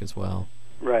that work as well.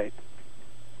 Right.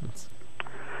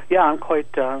 Yeah, I'm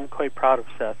quite proud of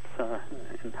Seth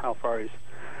and how far he's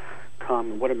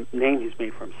come, and what a name he's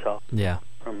made for himself. Yeah.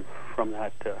 From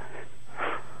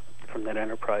that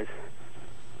enterprise.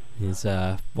 He's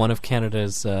one of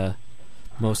Canada's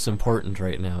most important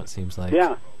right now, it seems like.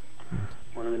 Yeah.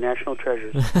 One of the national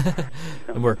treasures.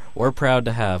 And we're proud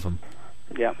to have him.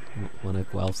 Yeah. One of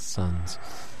Guelph's sons.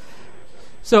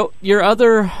 So your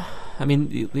other,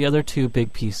 the other two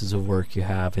big pieces of work you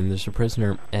have, and there's The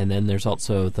Prisoner, and then there's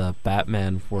also the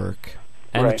Batman work.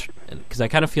 And because I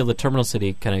kind of feel the Terminal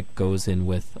City kind of goes in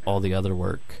with all the other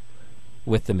work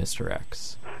with the Mr.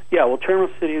 X. Yeah, well, Terminal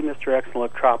City, Mr. X, and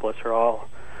Electropolis are all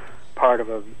part of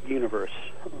a universe,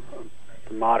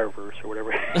 the Motterverse, or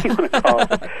whatever you want to call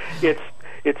it.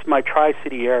 It's my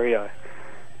Tri-City area.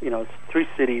 It's 3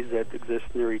 cities that exist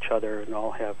near each other and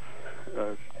all have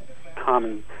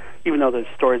common, even though the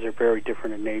stories are very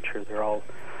different in nature,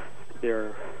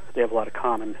 they have a lot of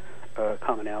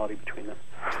commonality between them.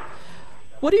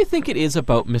 What do you think it is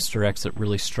about Mr. X that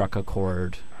really struck a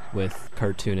chord with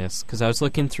cartoonists? Because I was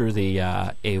looking through the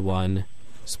A1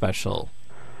 special.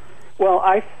 Well,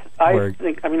 I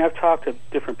think, I've talked to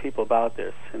different people about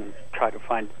this and tried to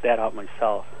find that out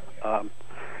myself.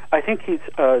 I think he's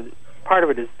part of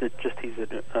it is that just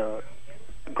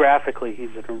graphically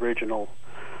he's an original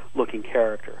looking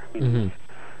character.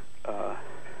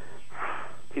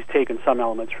 He's taken some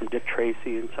elements from Dick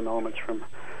Tracy and some elements from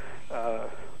the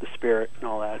Spirit and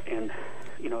all that, and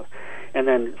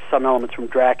then some elements from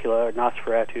Dracula,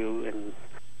 Nosferatu, and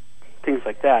things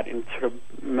like that, and sort of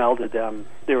melded them.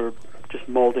 They were just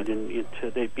molded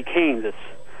into. They became this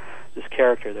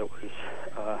character that was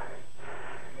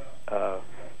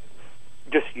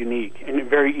just unique and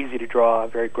very easy to draw,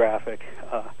 very graphic.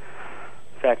 The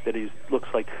fact that he looks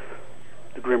like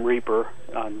the Grim Reaper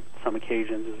on some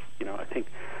occasions is, I think,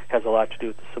 has a lot to do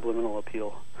with the subliminal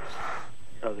appeal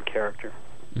of the character.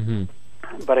 Mm-hmm.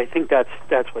 But I think that's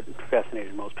what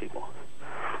fascinated most people.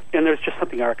 And there's just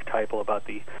something archetypal about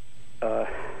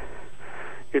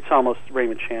it's almost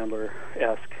Raymond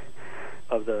Chandler-esque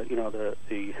of the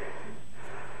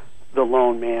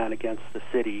lone man against the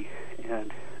city,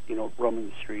 and roaming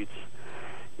the streets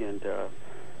and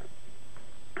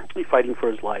fighting for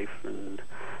his life and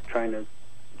trying to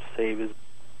save his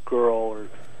girl or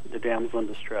the damsel in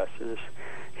distress.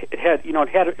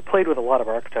 It played with a lot of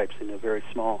archetypes in a very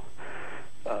small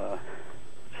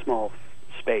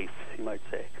space, you might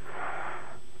say.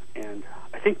 And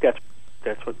I think that's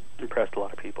what impressed a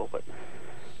lot of people. But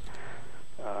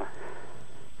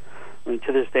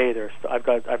to this day, I've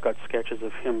got sketches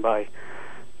of him by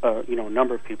a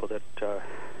number of people that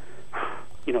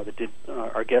that did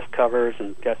our guest covers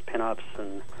and guest pinups,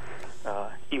 and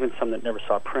even some that never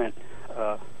saw print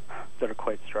that are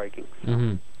quite striking. So.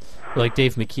 Mm-hmm. Like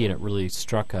Dave McKean, it really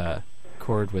struck a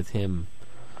chord with him.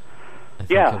 I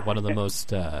think one of the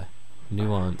most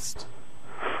nuanced.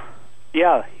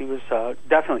 Yeah, he was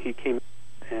definitely. He came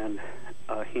and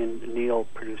he and Neil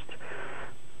produced,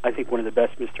 I think, one of the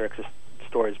best Mr. X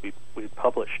stories we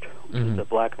published, which is the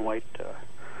black and white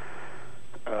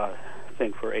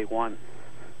thing for A1,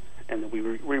 and we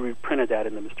reprinted that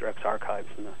in the Mr. X archives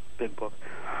in the big book.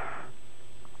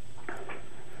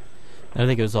 I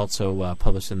think it was also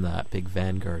published in that big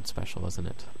Vanguard special, wasn't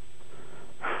it?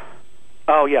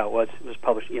 Oh yeah, it was. It was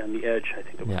published in The Edge, I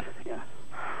think it was. Yeah.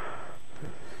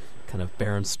 Kind of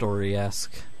Baron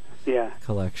Story-esque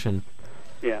collection.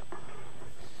 Yeah.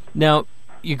 Now,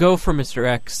 you go from Mr.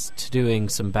 X to doing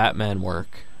some Batman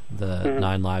work, the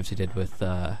 9 Lives you did with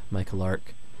Michael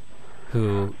Lark,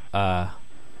 who, in a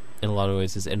lot of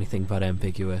ways, is anything but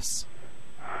ambiguous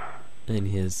in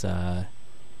his, I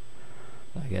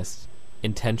guess,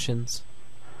 intentions.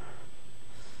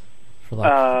 For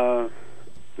how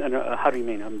do you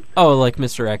mean? Like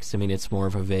Mr. X, it's more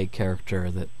of a vague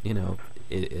character that,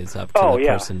 is up to the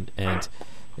person. And,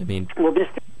 well, Mr.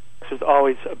 X was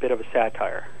always a bit of a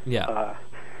satire. Yeah.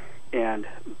 And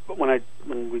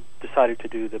when we decided to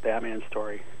do the Batman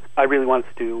story, I really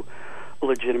wanted to do a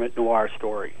legitimate noir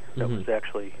story that was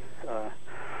actually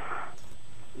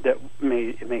that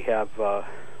may have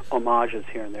homages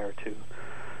here and there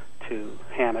to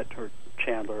Hammett or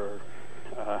Chandler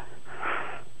or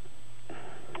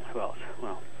who else?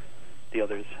 Well, the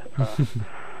others.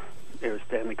 There was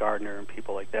Stanley Gardner and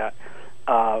people like that.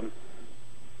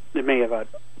 It may have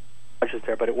homages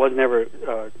there, but it was never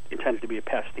intended to be a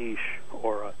pastiche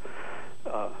or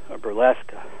a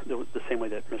burlesque, the same way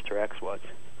that Mr. X was.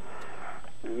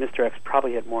 And Mr. X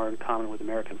probably had more in common with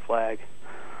American Flag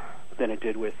than it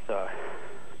did with, the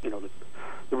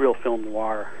real film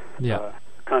noir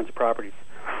kinds of properties.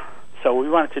 So we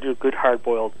wanted to do a good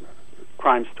hard-boiled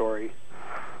crime story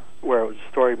where it was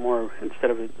a story more,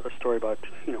 instead of a story about,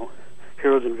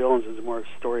 heroes and villains, it was more a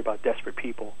story about desperate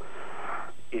people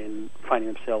in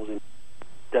finding themselves in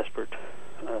desperate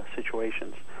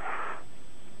situations.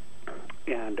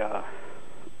 And,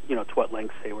 to what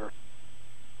lengths they were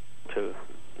to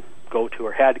go to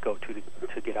or had to go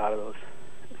to get out of those.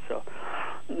 So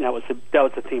that was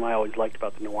the theme I always liked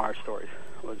about the noir stories,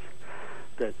 was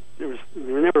that there was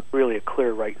never really a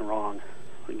clear right and wrong.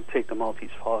 When you take the Maltese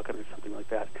Falcon or something like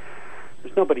that,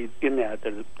 there's nobody in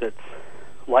that's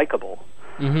likable.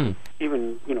 Mm-hmm.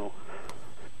 Even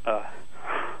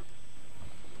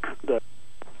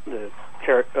the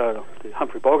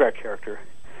Humphrey Bogart character,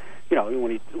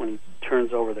 when he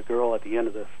turns over the girl at the end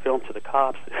of the film to the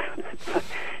cops, it's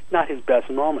not his best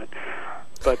moment,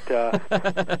 but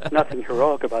nothing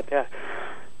heroic about that.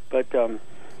 But so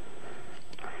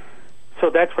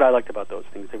that's what I liked about those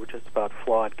things. They were just about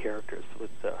flawed characters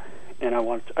and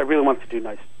I really wanted to do a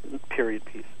nice period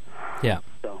piece. Yeah.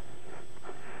 So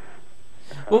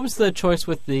what was the choice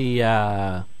with the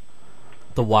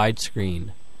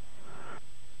widescreen?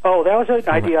 Oh, that was an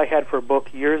idea I had for a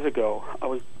book years ago. I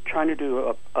was trying to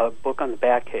do a book on the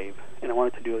Batcave, and I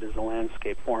wanted to do it as a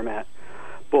landscape format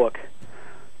book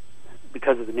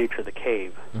because of the nature of the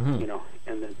cave,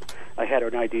 And then I had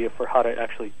an idea for how to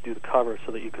actually do the cover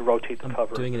so that you could rotate the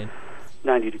cover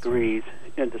 90 degrees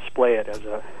and display it as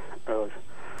a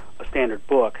standard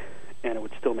book, and it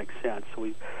would still make sense. So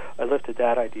I lifted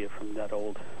that idea from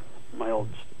my old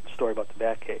story about the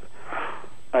Batcave.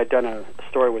 I'd done a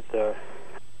story with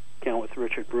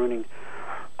Richard Bruning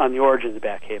on the origin of the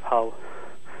Batcave, how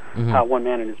one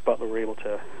man and his butler were able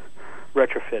to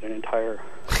retrofit an entire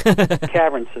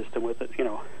cavern system with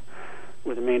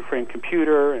with a mainframe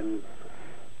computer and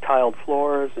tiled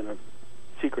floors and a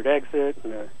secret exit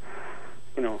and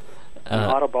an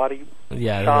auto body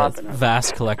shop and a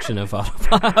vast collection of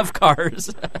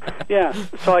cars. Yeah,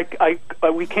 so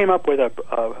we came up with a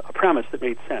premise that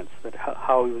made sense, that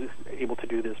how he was able to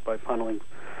do this by funneling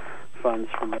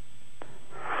funds from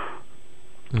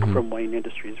Wayne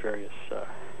Industries' various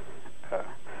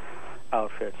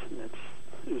outfits. And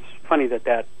it was funny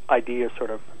that idea sort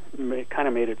of kind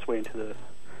of made its way into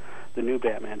the new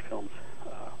Batman films.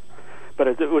 But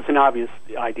it was an obvious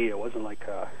idea. It wasn't like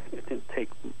it didn't take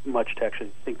much to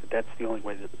actually think that that's the only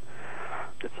way that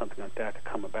something like that could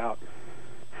come about.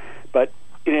 But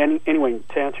anyway,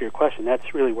 to answer your question,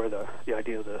 that's really where the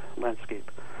idea of the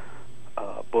landscape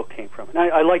book came from. And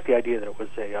I like the idea that it was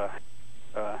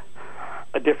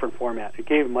a different format. It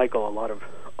gave Michael a lot of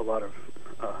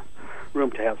room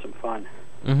to have some fun.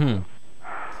 Mm-hmm.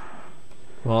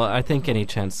 Well, I think any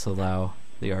chance to allow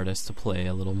the artist to play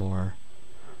a little more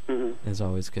is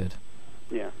always good.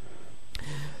 Yeah.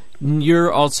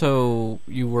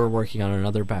 You were working on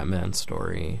another Batman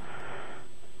story.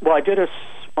 Well, I did a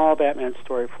small Batman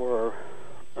story for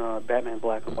Batman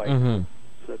Black and White,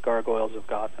 the Gargoyles of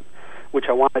Gotham, which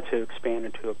I wanted to expand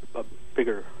into a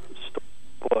bigger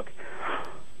book.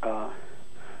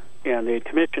 And they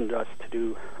commissioned us to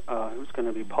do, it was going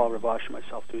to be Paul Ravache and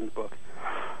myself doing the book.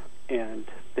 And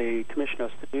they commissioned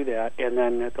us to do that, and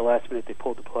then at the last minute they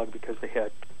pulled the plug because they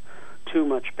had too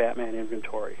much Batman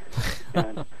inventory.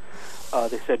 And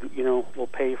they said, we'll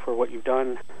pay for what you've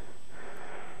done.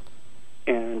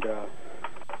 And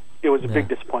it was a big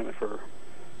disappointment for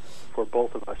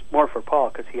both of us. More for Paul,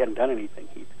 because he hadn't done anything.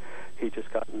 He'd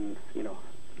just gotten,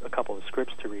 a couple of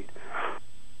scripts to read.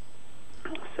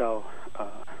 So,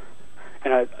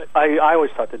 and I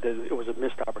always thought that it was a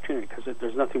missed opportunity, because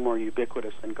there's nothing more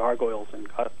ubiquitous than gargoyles in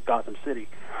Gotham City,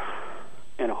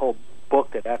 and a whole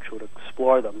book that actually would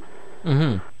explore them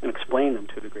and explain them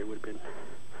to a degree would have been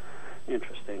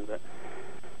interesting. But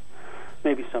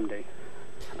maybe someday.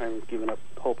 I haven't given up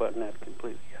hope on that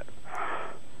completely yet.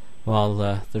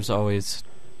 Well, there's always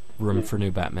room for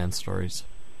new Batman stories.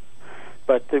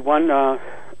 But the one, Paul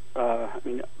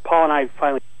and I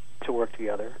finally got to work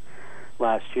together,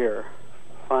 last year.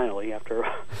 Finally, after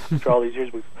all these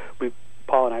years,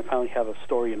 Paul and I finally have a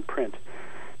story in print,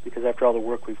 because after all the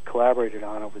work we've collaborated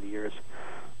on over the years,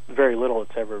 very little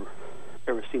it's ever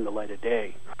seen the light of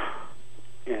day,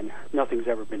 and nothing's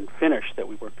ever been finished that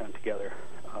we worked on together.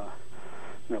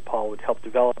 Paul would help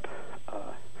develop,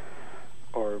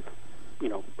 or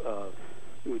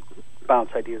we'd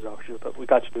bounce ideas off each other, but we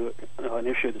got to do an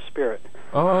issue of The Spirit.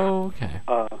 Oh, okay.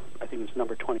 I think it was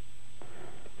number 20.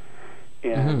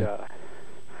 And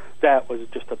that was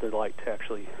just a delight to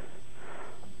actually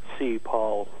see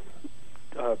Paul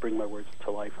bring my words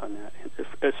to life on that,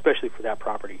 especially for that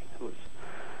property.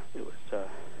 It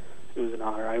was an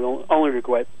honor. I only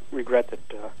regret that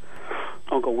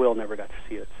Uncle Will never got to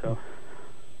see it. So,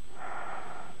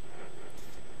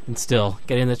 and still,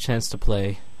 getting the chance to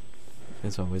play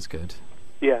is always good.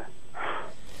 Yeah.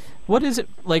 What is it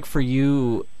like for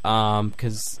you?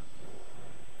 Because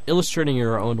illustrating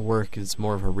your own work is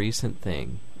more of a recent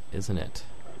thing, isn't it?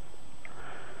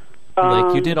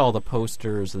 Like, you did all the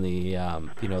posters and the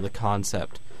the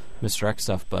concept Mr. X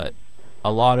stuff, but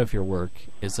a lot of your work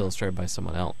is illustrated by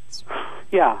someone else.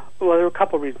 Yeah. Well, there were a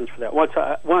couple of reasons for that.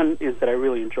 One is that I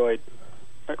really enjoyed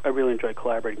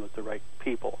collaborating with the right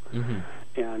people,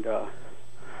 and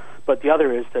but the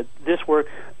other is that this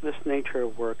nature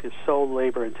of work is so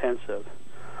labor intensive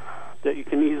that you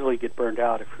can easily get burned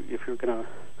out if you're going to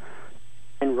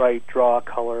write, draw,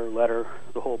 color, letter,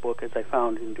 the whole book, as I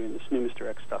found in doing this new Mr.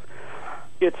 X stuff.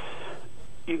 You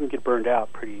can get burned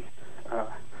out pretty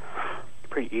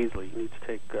easily. You need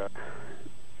to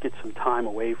get some time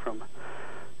away from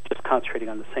just concentrating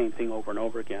on the same thing over and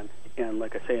over again. And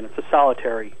like I say, and it's a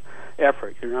solitary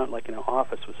effort. You're not like in an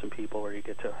office with some people where you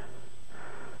get to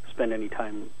spend any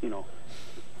time,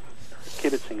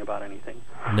 kibitzing about anything.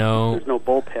 No. There's no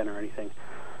bullpen or anything.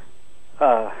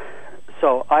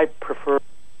 So I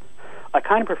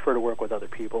kind of prefer to work with other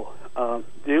people.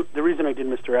 The reason I did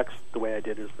Mr. X the way I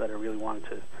did is that I really wanted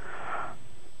to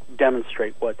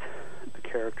demonstrate what the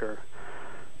character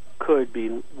could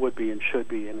be, would be, and should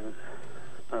be, and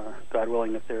God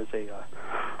willing, if there's a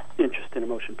interest in a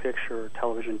motion picture or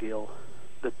television deal,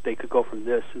 that they could go from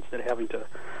this instead of having to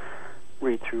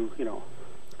read through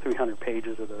 300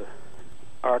 pages of the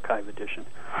archive edition.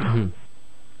 And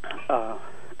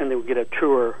they would get a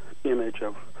truer image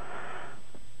of,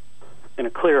 and a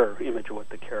clearer image of what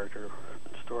the character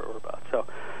and story were about.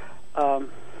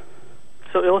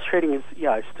 So illustrating is,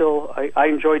 I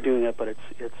enjoy doing it, but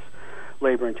it's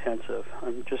labor intensive.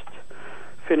 I'm just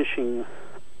finishing.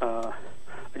 I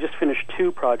just finished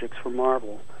 2 projects for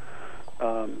Marvel.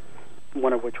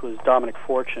 One of which was Dominic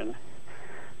Fortune,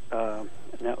 and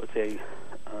that was a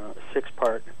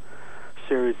 6-part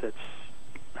series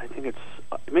I think it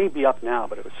may be up now,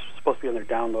 but it was supposed to be on their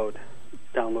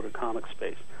downloaded comic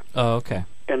space. Oh, okay.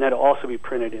 And that'll also be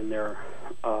printed in their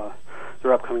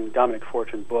upcoming Dominic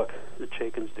Fortune book that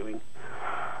Chaikin's doing.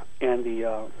 And the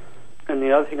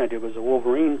other thing I did was a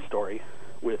Wolverine story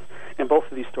and both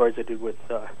of these stories I did with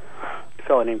a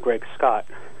fellow named Greg Scott,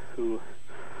 who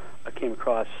I came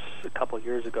across a couple of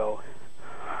years ago,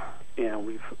 and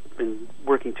we've been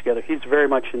working together. He's very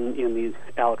much in the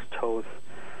Alex Toth,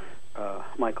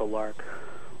 Michael Lark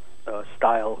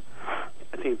style.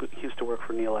 I think he used to work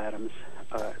for Neil Adams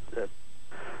at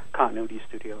Continuity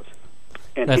Studios,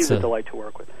 and he's a delight to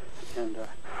work with. And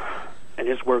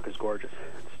his work is gorgeous.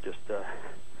 It's just,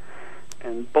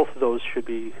 and both of those should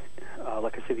be,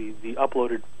 like I said, the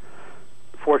uploaded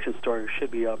Fortune story should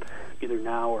be up either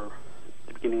now or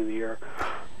the beginning of the year.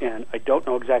 And I don't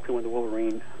know exactly when the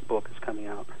Wolverine book is coming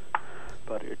out,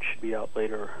 but it should be out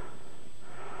later,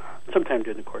 sometime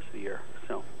during the course of the year.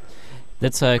 So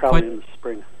that's probably quite in the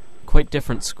spring. Quite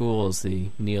different schools, the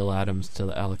Neil Adams to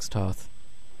the Alex Toth.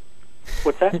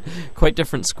 What's that? Quite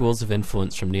different schools of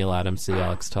influence from Neil Adams to the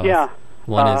Alex Toth. Yeah.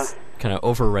 One is kind of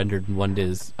over-rendered and one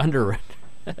is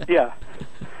under-rendered. Yeah.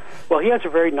 Well, he has a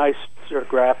very nice sort of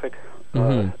graphic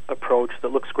approach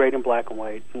that looks great in black and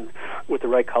white, and with the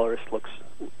right colorist looks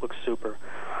super.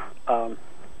 And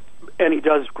he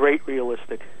does great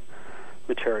realistic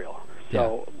material.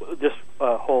 So this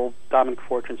whole Dominic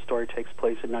Fortune story takes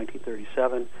place in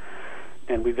 1937,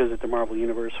 and we visit the Marvel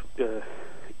Universe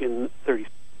in 30.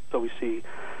 So we see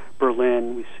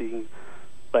Berlin, we see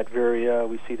Latveria,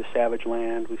 we see the Savage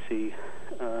Land, we see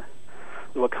the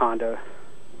Wakanda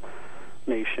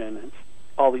nation, and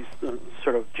all these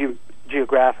sort of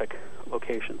geographic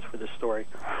locations for this story.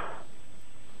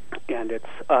 And it's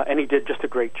and he did just a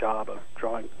great job of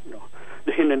drawing.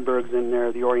 The Hindenburg's in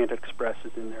there, the Orient Express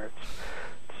is in there.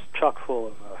 It's chock full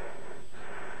of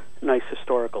nice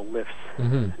historical lifts,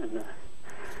 and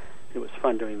it was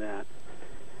fun doing that.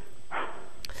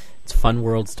 fun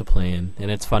worlds to play in. And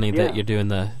it's funny Yeah. that you're doing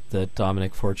the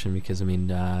Dominic Fortune, because, I mean,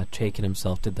 Chaykin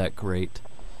himself did that great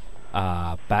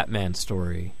Batman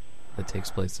story that takes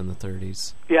place in the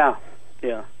 30s. Yeah,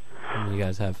 yeah. And you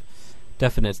guys have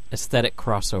definite aesthetic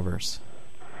crossovers.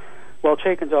 Well,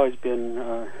 Chaykin's always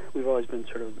been, we've always been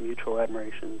sort of mutual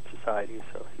admiration society,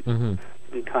 so he's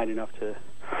been kind enough to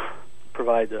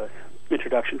provide the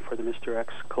introduction for the Mr.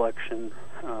 X collection,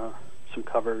 some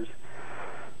covers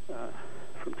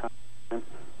from time to time,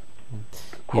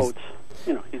 quotes.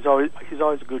 He's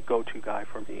always a good go-to guy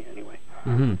for me, anyway.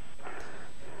 Mm-hmm.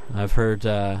 I've heard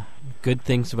good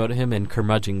things about him and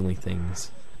curmudgeonly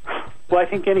things. Well, I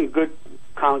think any good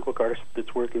comic book artist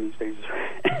that's working these days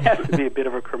has to be a bit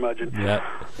of a curmudgeon. Yeah.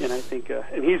 And I think,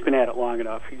 and he's been at it long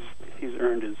enough. He's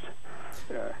earned his.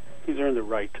 He's earned the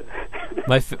right to.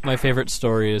 My favorite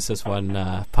story is this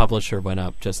one publisher went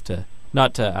up just to,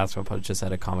 not to ask about it, just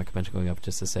at a comic convention, going up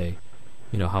just to say,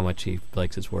 how much he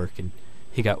likes his work, and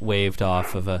he got waved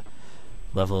off of a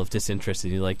level of disinterest.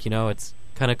 And he's like, it's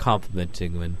kind of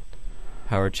complimenting when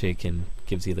Howard Chaykin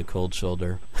gives you the cold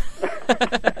shoulder.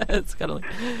 It's kind of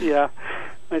like, yeah,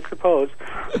 I suppose.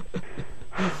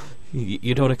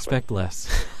 You don't expect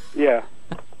less. Yeah.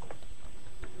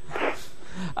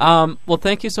 Well,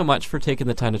 thank you so much for taking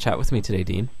the time to chat with me today,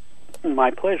 Dean.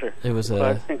 My pleasure. It was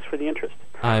thanks for the interest.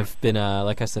 I've been,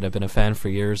 like I said, I've been a fan for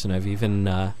years, and I've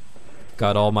even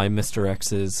got all my Mr.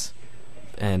 X's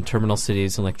and Terminal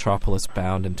Cities and Electropolis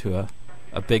bound into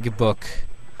a big book.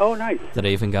 Oh, nice. That I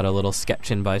even got a little sketch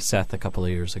in by Seth a couple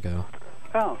of years ago.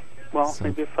 Oh, well,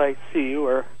 maybe if I see you,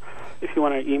 or if you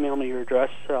want to email me your address,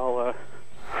 I'll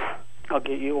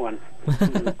get you one.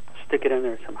 And stick it in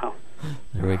there somehow.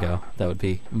 There we go. That would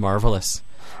be marvelous.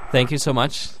 Thank you so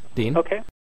much, Dean. Okay.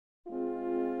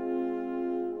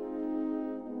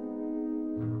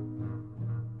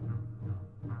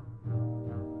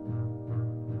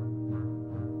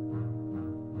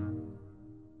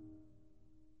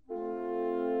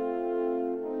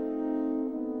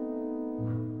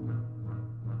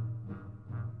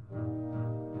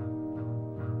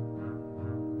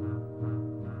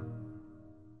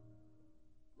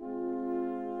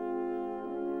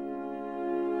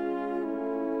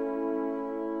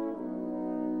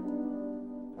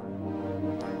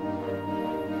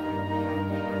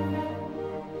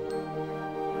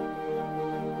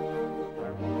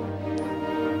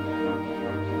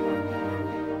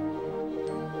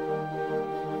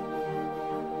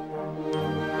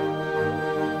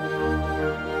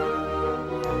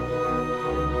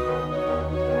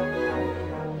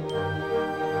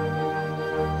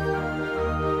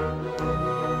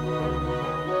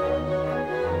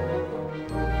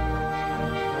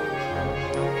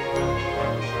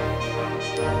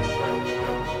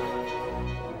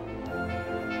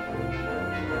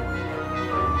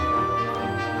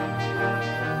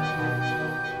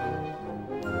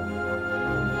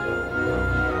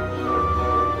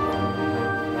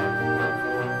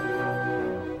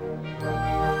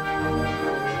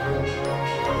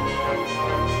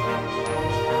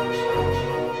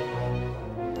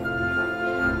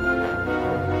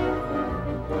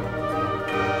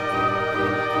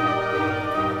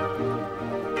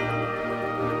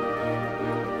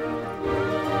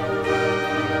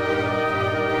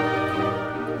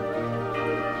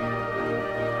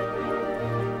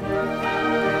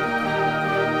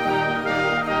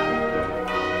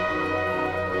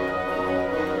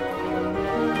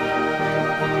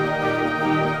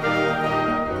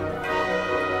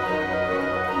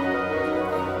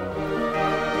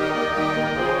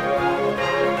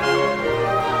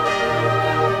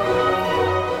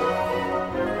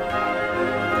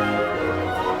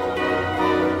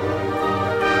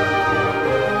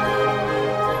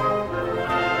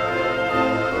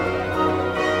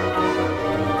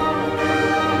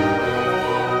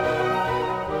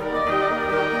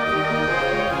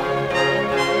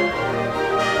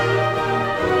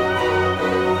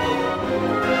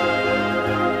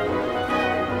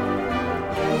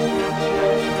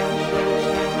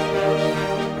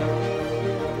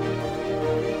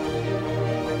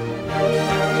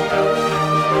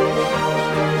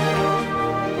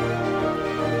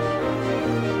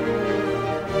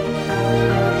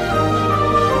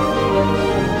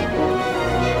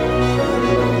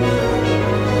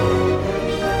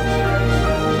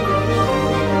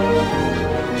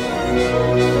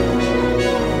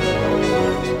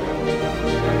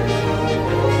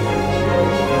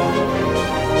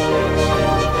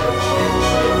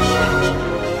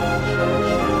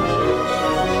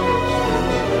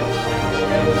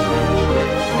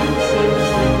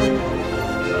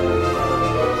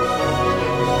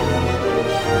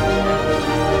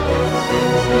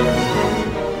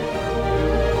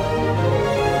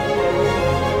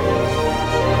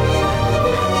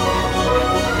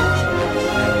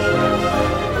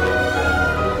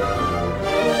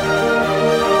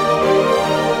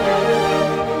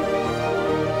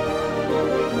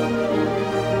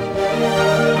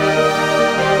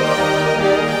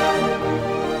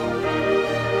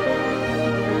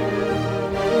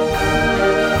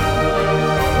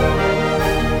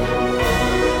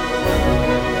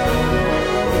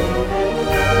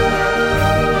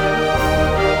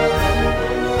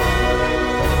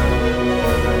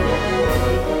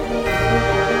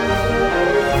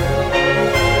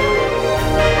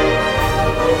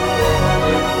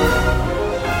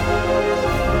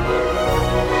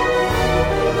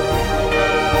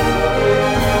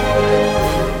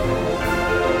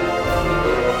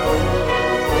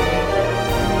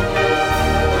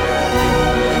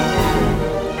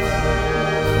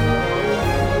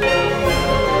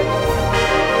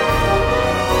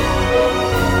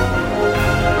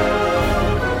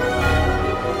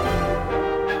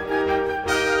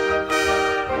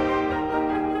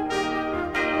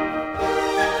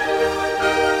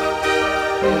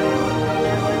 Bye.